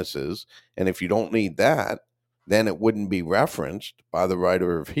of witnesses. And if you don't need that, then it wouldn't be referenced by the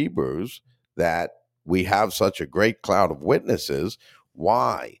writer of Hebrews that we have such a great cloud of witnesses.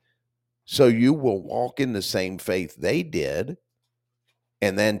 Why? So you will walk in the same faith they did,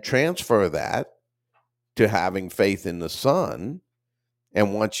 and then transfer that to having faith in the Son.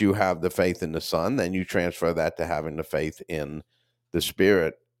 And once you have the faith in the Son, then you transfer that to having the faith in the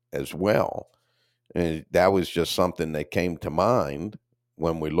Spirit as well. And that was just something that came to mind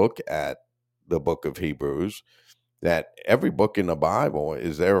when we look at the book of Hebrews, that every book in the Bible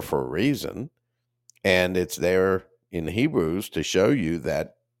is there for a reason. And it's there in Hebrews to show you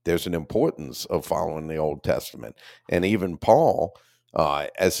that there's an importance of following the Old Testament. And even Paul,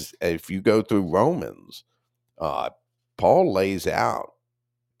 as if you go through Romans, uh, Paul lays out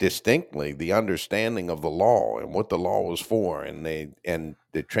distinctly the understanding of the law and what the law is for, and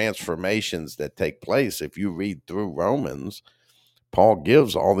the transformations that take place. If you read through Romans, Paul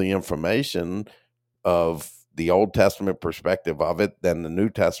gives all the information of the Old Testament perspective of it, then the New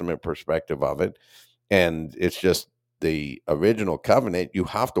Testament perspective of it. And it's just the original covenant. You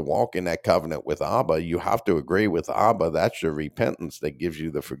have to walk in that covenant with Abba. You have to agree with Abba. That's your repentance that gives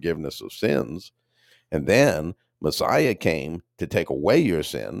you the forgiveness of sins. And then Messiah came to take away your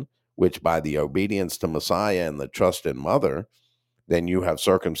sin, which by the obedience to Messiah and the trust in Mother, then you have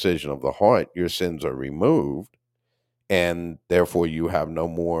circumcision of the heart. Your sins are removed, and therefore you have no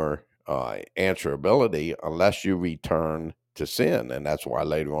more answerability unless you return to sin. And that's why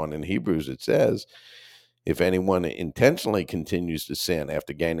later on in Hebrews it says, if anyone intentionally continues to sin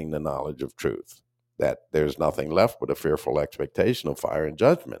after gaining the knowledge of truth, that there's nothing left but a fearful expectation of fire and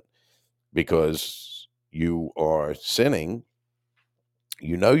judgment, because you are sinning.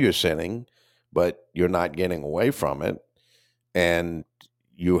 You know you're sinning, but you're not getting away from it. And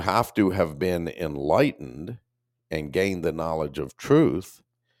you have to have been enlightened and gained the knowledge of truth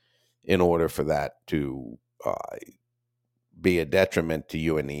in order for that to be a detriment to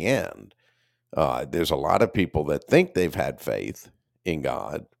you in the end. There's a lot of people that think they've had faith in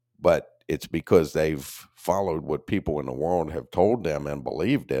God, but it's because they've followed what people in the world have told them and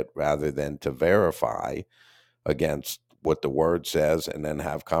believed it, rather than to verify against what the word says and then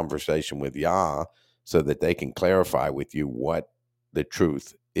have conversation with Yah so that they can clarify with you what the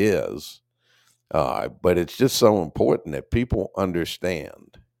truth is. But it's just so important that people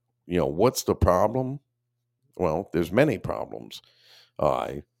understand, what's the problem? Well, there's many problems.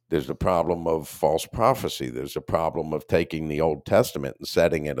 Uh, there's the problem of false prophecy. There's the problem of taking the Old Testament and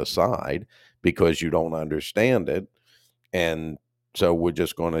setting it aside because you don't understand it. And so we're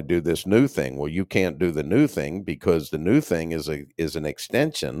just going to do this new thing. Well, you can't do the new thing because the new thing is an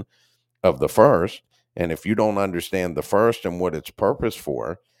extension of the first. And if you don't understand the first and what its purpose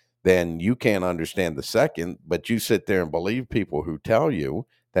for, then you can't understand the second. But you sit there and believe people who tell you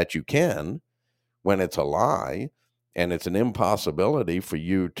that you can, when it's a lie, and it's an impossibility for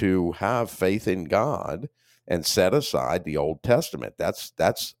you to have faith in God and set aside the Old Testament. That's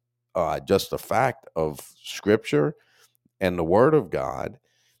just a fact of Scripture and the Word of God,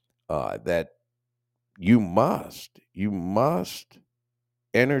 that you must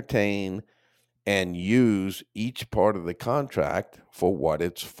entertain and use each part of the contract for what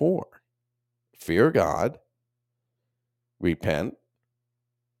it's for. Fear God, repent,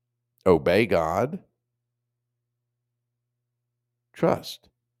 obey God, trust.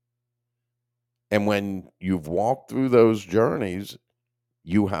 And when you've walked through those journeys,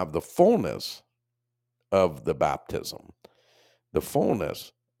 you have the fullness of the baptism, the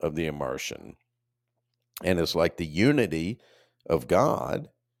fullness of the immersion. And it's like the unity of God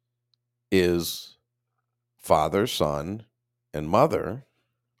is Father, Son, and Mother,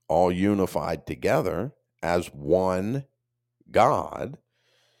 all unified together as one God,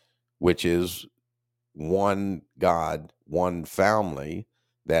 which is one God, one family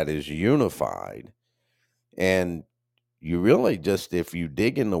that is unified. And you really just, if you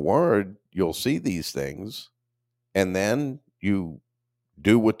dig in the Word, you'll see these things. And then you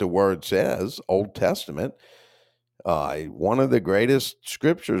do what the Word says, Old Testament. One of the greatest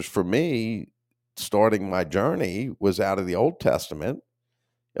scriptures for me starting my journey was out of the Old Testament.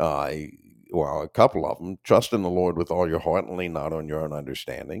 Well, a couple of them. Trust in the Lord with all your heart and lean not on your own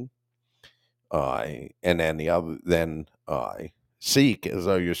understanding. And then the other, seek as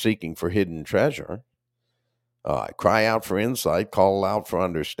though you're seeking for hidden treasure. Cry out for insight, call out for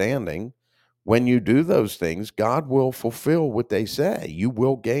understanding. When you do those things, God will fulfill what they say. You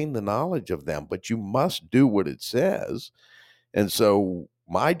will gain the knowledge of them, but you must do what it says. And so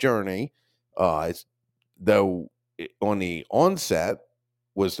my journey, though on the onset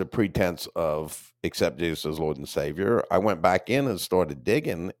was the pretense of accept Jesus as Lord and Savior, I went back in and started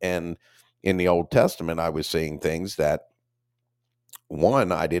digging. And in the Old Testament, I was seeing things that,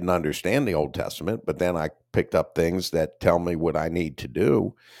 one, I didn't understand the Old Testament, but then I picked up things that tell me what I need to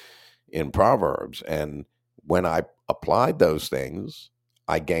do in Proverbs. And when I applied those things,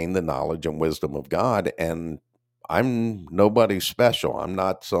 I gained the knowledge and wisdom of God. And I'm nobody special. I'm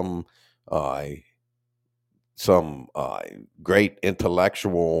not some great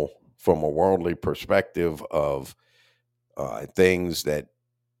intellectual from a worldly perspective of things that,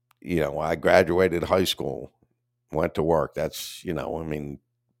 I graduated high school, went to work. That's, I mean,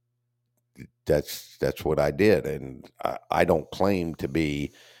 that's what I did. And I don't claim to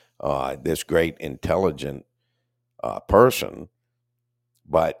be this great intelligent person,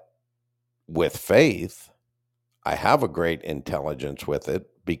 but with faith, I have a great intelligence with it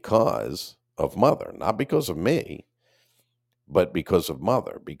because of Mother, not because of me, but because of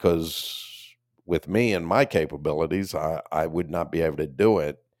Mother. Because with me and my capabilities, I would not be able to do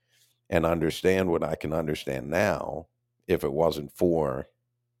it and understand what I can understand now if it wasn't for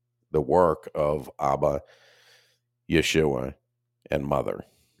the work of Abba, Yeshua, and Mother.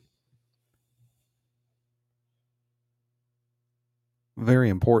 Very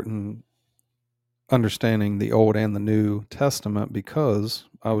important understanding the Old and the New Testament, because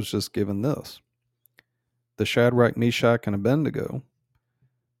I was just given this. The Shadrach, Meshach, and Abednego,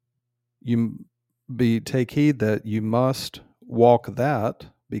 you take heed that you must walk that,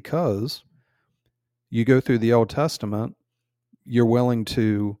 because you go through the Old Testament, you're willing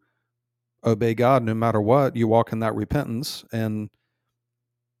to obey God no matter what. You walk in that repentance, and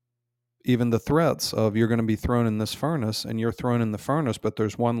even the threats of you're going to be thrown in this furnace, and you're thrown in the furnace, but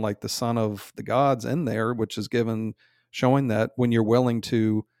there's one like the Son of the gods in there, which is given, showing that when you're willing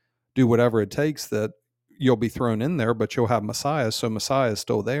to do whatever it takes, that you'll be thrown in there, but you'll have Messiah. So Messiah is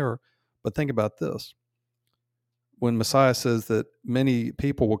still there. But think about this. When Messiah says that many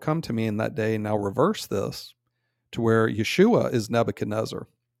people will come to me in that day, and I'll reverse this to where Yeshua is Nebuchadnezzar,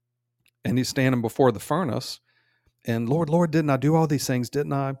 and he's standing before the furnace, and Lord, Lord, didn't I do all these things?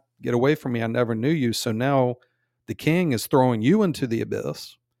 Didn't I? Get away from me. I never knew you. So now the king is throwing you into the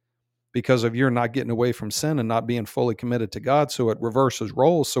abyss because of you're not getting away from sin and not being fully committed to God. So it reverses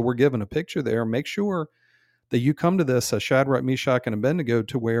roles. So we're given a picture there. Make sure that you come to this as Shadrach, Meshach, and Abednego,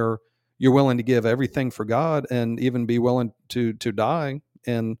 to where you're willing to give everything for God and even be willing to die.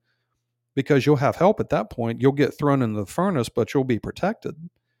 And because you'll have help at that point, you'll get thrown into the furnace, but you'll be protected,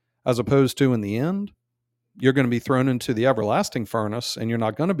 as opposed to in the end, you're going to be thrown into the everlasting furnace and you're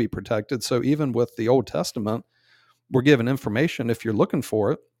not going to be protected. So even with the Old Testament, we're given information if you're looking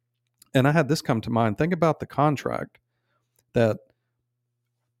for it. And I had this come to mind. Think about the contract.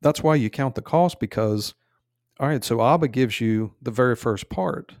 That's why you count the cost, because all right, so Abba gives you the very first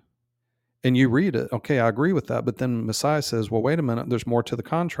part and you read it. Okay, I agree with that. But then Messiah says, well, wait a minute, there's more to the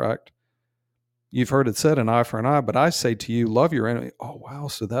contract. You've heard it said, an eye for an eye, but I say to you, love your enemy. Oh, wow.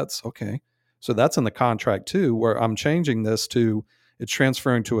 So that's okay. So that's in the contract too, where I'm changing this to, it's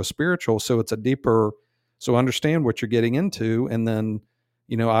transferring to a spiritual. So it's a deeper, so understand what you're getting into. And then,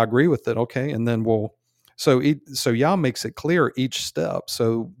 I agree with it. Okay. And then so Yah makes it clear each step.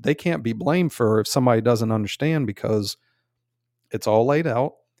 So they can't be blamed for if somebody doesn't understand, because it's all laid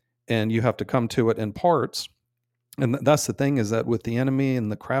out and you have to come to it in parts. And that's the thing, is that with the enemy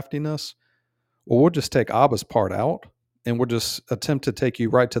and the craftiness, well, we'll just take Abba's part out and we'll just attempt to take you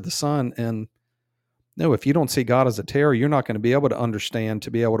right to the Son. And no, if you don't see God as a terror, you're not going to be able to understand,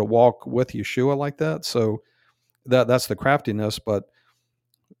 to be able to walk with Yeshua like that. So that's the craftiness. But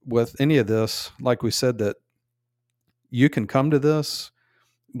with any of this, like we said, that you can come to this.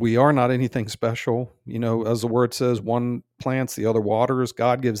 We are not anything special. As the word says, one plants, the other waters.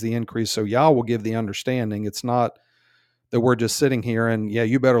 God gives the increase. So Yah will give the understanding. It's not that we're just sitting here and, yeah,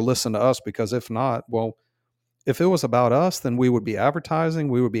 you better listen to us, because if not, well, if it was about us, then we would be advertising,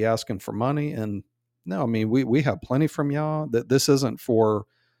 we would be asking for money. And no, I mean, we have plenty from y'all. That this isn't for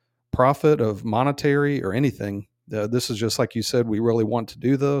profit of monetary or anything. This is just like you said, we really want to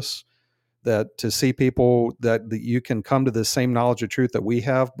do this, that to see people that you can come to the same knowledge of truth that we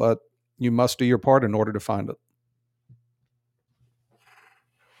have, but you must do your part in order to find it.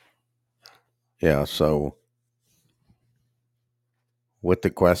 Yeah, so with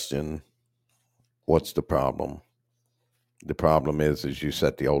the question, what's the problem? The problem is you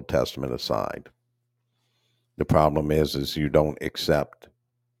set the Old Testament aside. The problem is you don't accept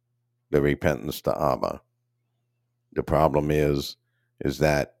the repentance to Abba. The problem is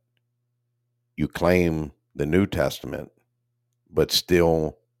that you claim the New Testament, but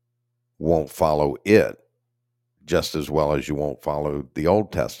still won't follow it just as well as you won't follow the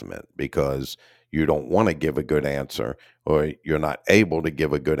Old Testament, because you don't want to give a good answer, or you're not able to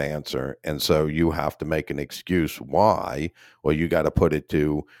give a good answer. And so you have to make an excuse why, or you got to put it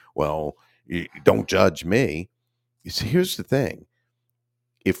to, well, you don't judge me. You see, here's the thing.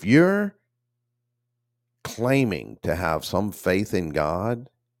 If you're claiming to have some faith in God,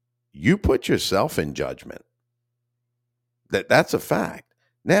 you put yourself in judgment. That's a fact.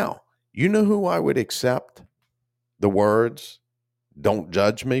 Now, you know who I would accept the words, don't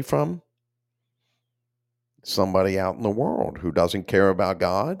judge me from? Somebody out in the world who doesn't care about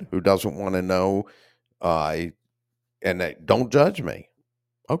God, who doesn't want to know, and they don't judge me.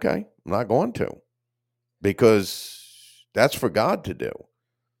 Okay, I'm not going to, because that's for God to do.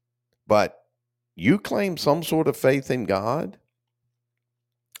 But you claim some sort of faith in God,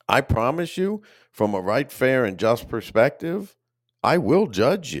 I promise you, from a right, fair, and just perspective, I will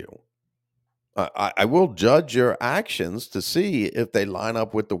judge you. I will judge your actions to see if they line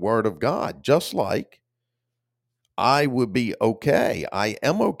up with the word of God, just like I would be okay. I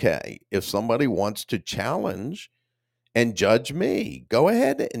am okay if somebody wants to challenge and judge me. Go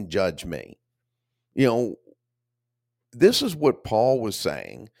ahead and judge me. You know, this is what Paul was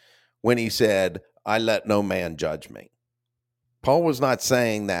saying when he said, I let no man judge me. Paul was not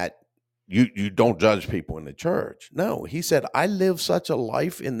saying that you don't judge people in the church. No, he said, I live such a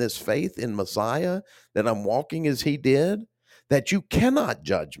life in this faith in Messiah that I'm walking as he did, that you cannot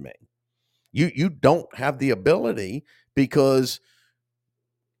judge me. You don't have the ability, because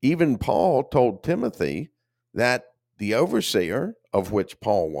even Paul told Timothy that the overseer, of which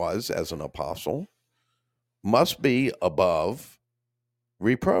Paul was as an apostle, must be above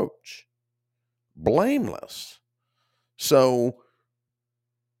reproach, blameless. So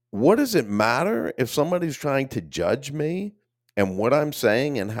what does it matter if somebody's trying to judge me and what I'm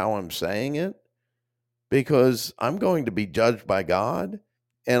saying and how I'm saying it? Because I'm going to be judged by God,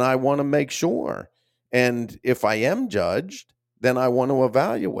 and I want to make sure. And if I am judged, then I want to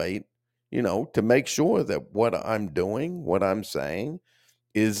evaluate, to make sure that what I'm doing, what I'm saying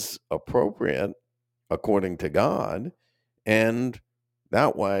is appropriate according to God. And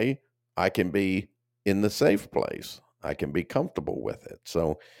that way I can be in the safe place. I can be comfortable with it.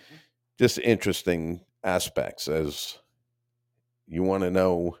 So just interesting aspects. As you want to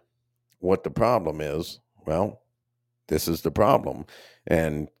know what the problem is, well, this is the problem.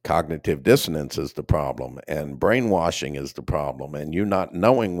 And cognitive dissonance is the problem. And brainwashing is the problem. And you not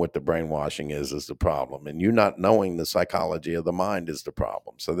knowing what the brainwashing is the problem. And you not knowing the psychology of the mind is the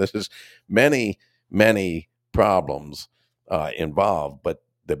problem. So this is many, many problems involved. But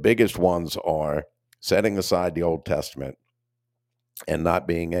the biggest ones are setting aside the Old Testament and not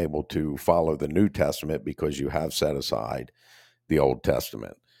being able to follow the New Testament because you have set aside the Old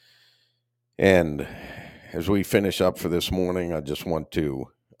Testament. And as we finish up for this morning, I just want to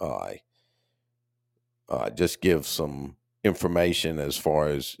just give some information as far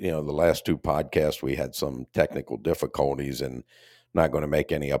as, the last two podcasts, we had some technical difficulties, and I'm not going to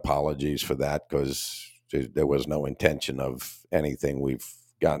make any apologies for that because there was no intention of anything. We've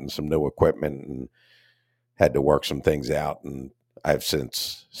gotten some new equipment and had to work some things out, and I've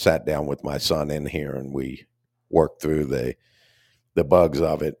since sat down with my son in here and we worked through the bugs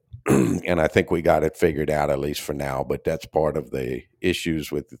of it. And I think we got it figured out, at least for now. But that's part of the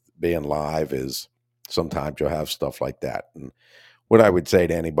issues with being live, is sometimes you'll have stuff like that. And what I would say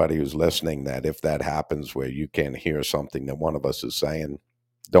to anybody who's listening, that if that happens where you can't hear something that one of us is saying,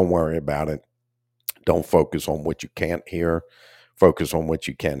 don't worry about it. Don't focus on what you can't hear. Focus on what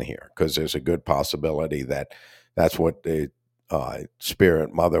you can hear, because there's a good possibility that that's what the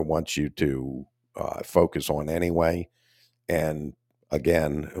Spirit Mother wants you to focus on anyway. And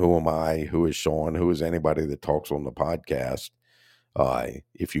again, who am I? Who is Sean? Who is anybody that talks on the podcast?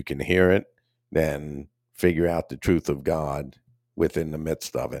 If you can hear it, then figure out the truth of God within the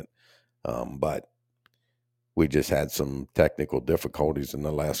midst of it. But we just had some technical difficulties in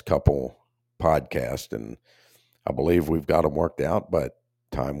the last couple podcasts, and I believe we've got them worked out, but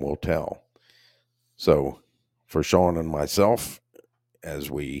time will tell. So for Sean and myself,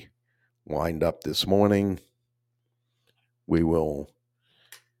 as we wind up this morning, we will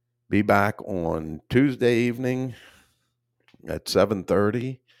be back on Tuesday evening at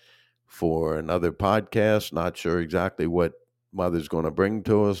 7:30 for another podcast. Not sure exactly what Mother's going to bring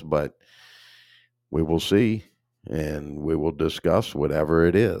to us, but we will see, and we will discuss whatever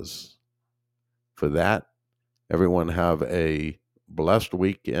it is. For that, everyone have a blessed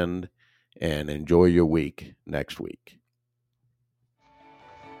weekend and enjoy your week next week.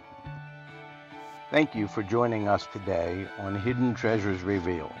 Thank you for joining us today on Hidden Treasures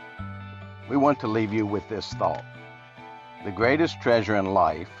Revealed. We want to leave you with this thought. The greatest treasure in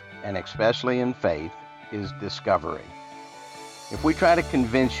life, and especially in faith, is discovery. If we try to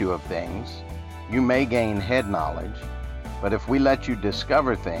convince you of things, you may gain head knowledge, but if we let you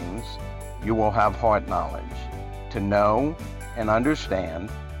discover things, you will have heart knowledge, to know and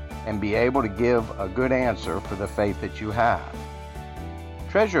understand and be able to give a good answer for the faith that you have.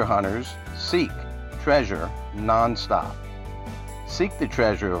 Treasure hunters seek treasure nonstop. Seek the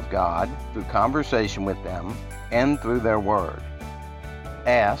treasure of God through conversation with them and through their word.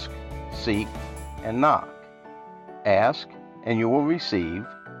 Ask, seek, and knock. Ask, and you will receive.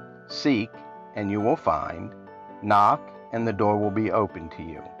 Seek, and you will find. Knock, and the door will be open to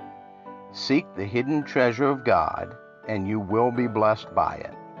you. Seek the hidden treasure of God, and you will be blessed by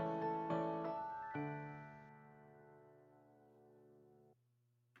it.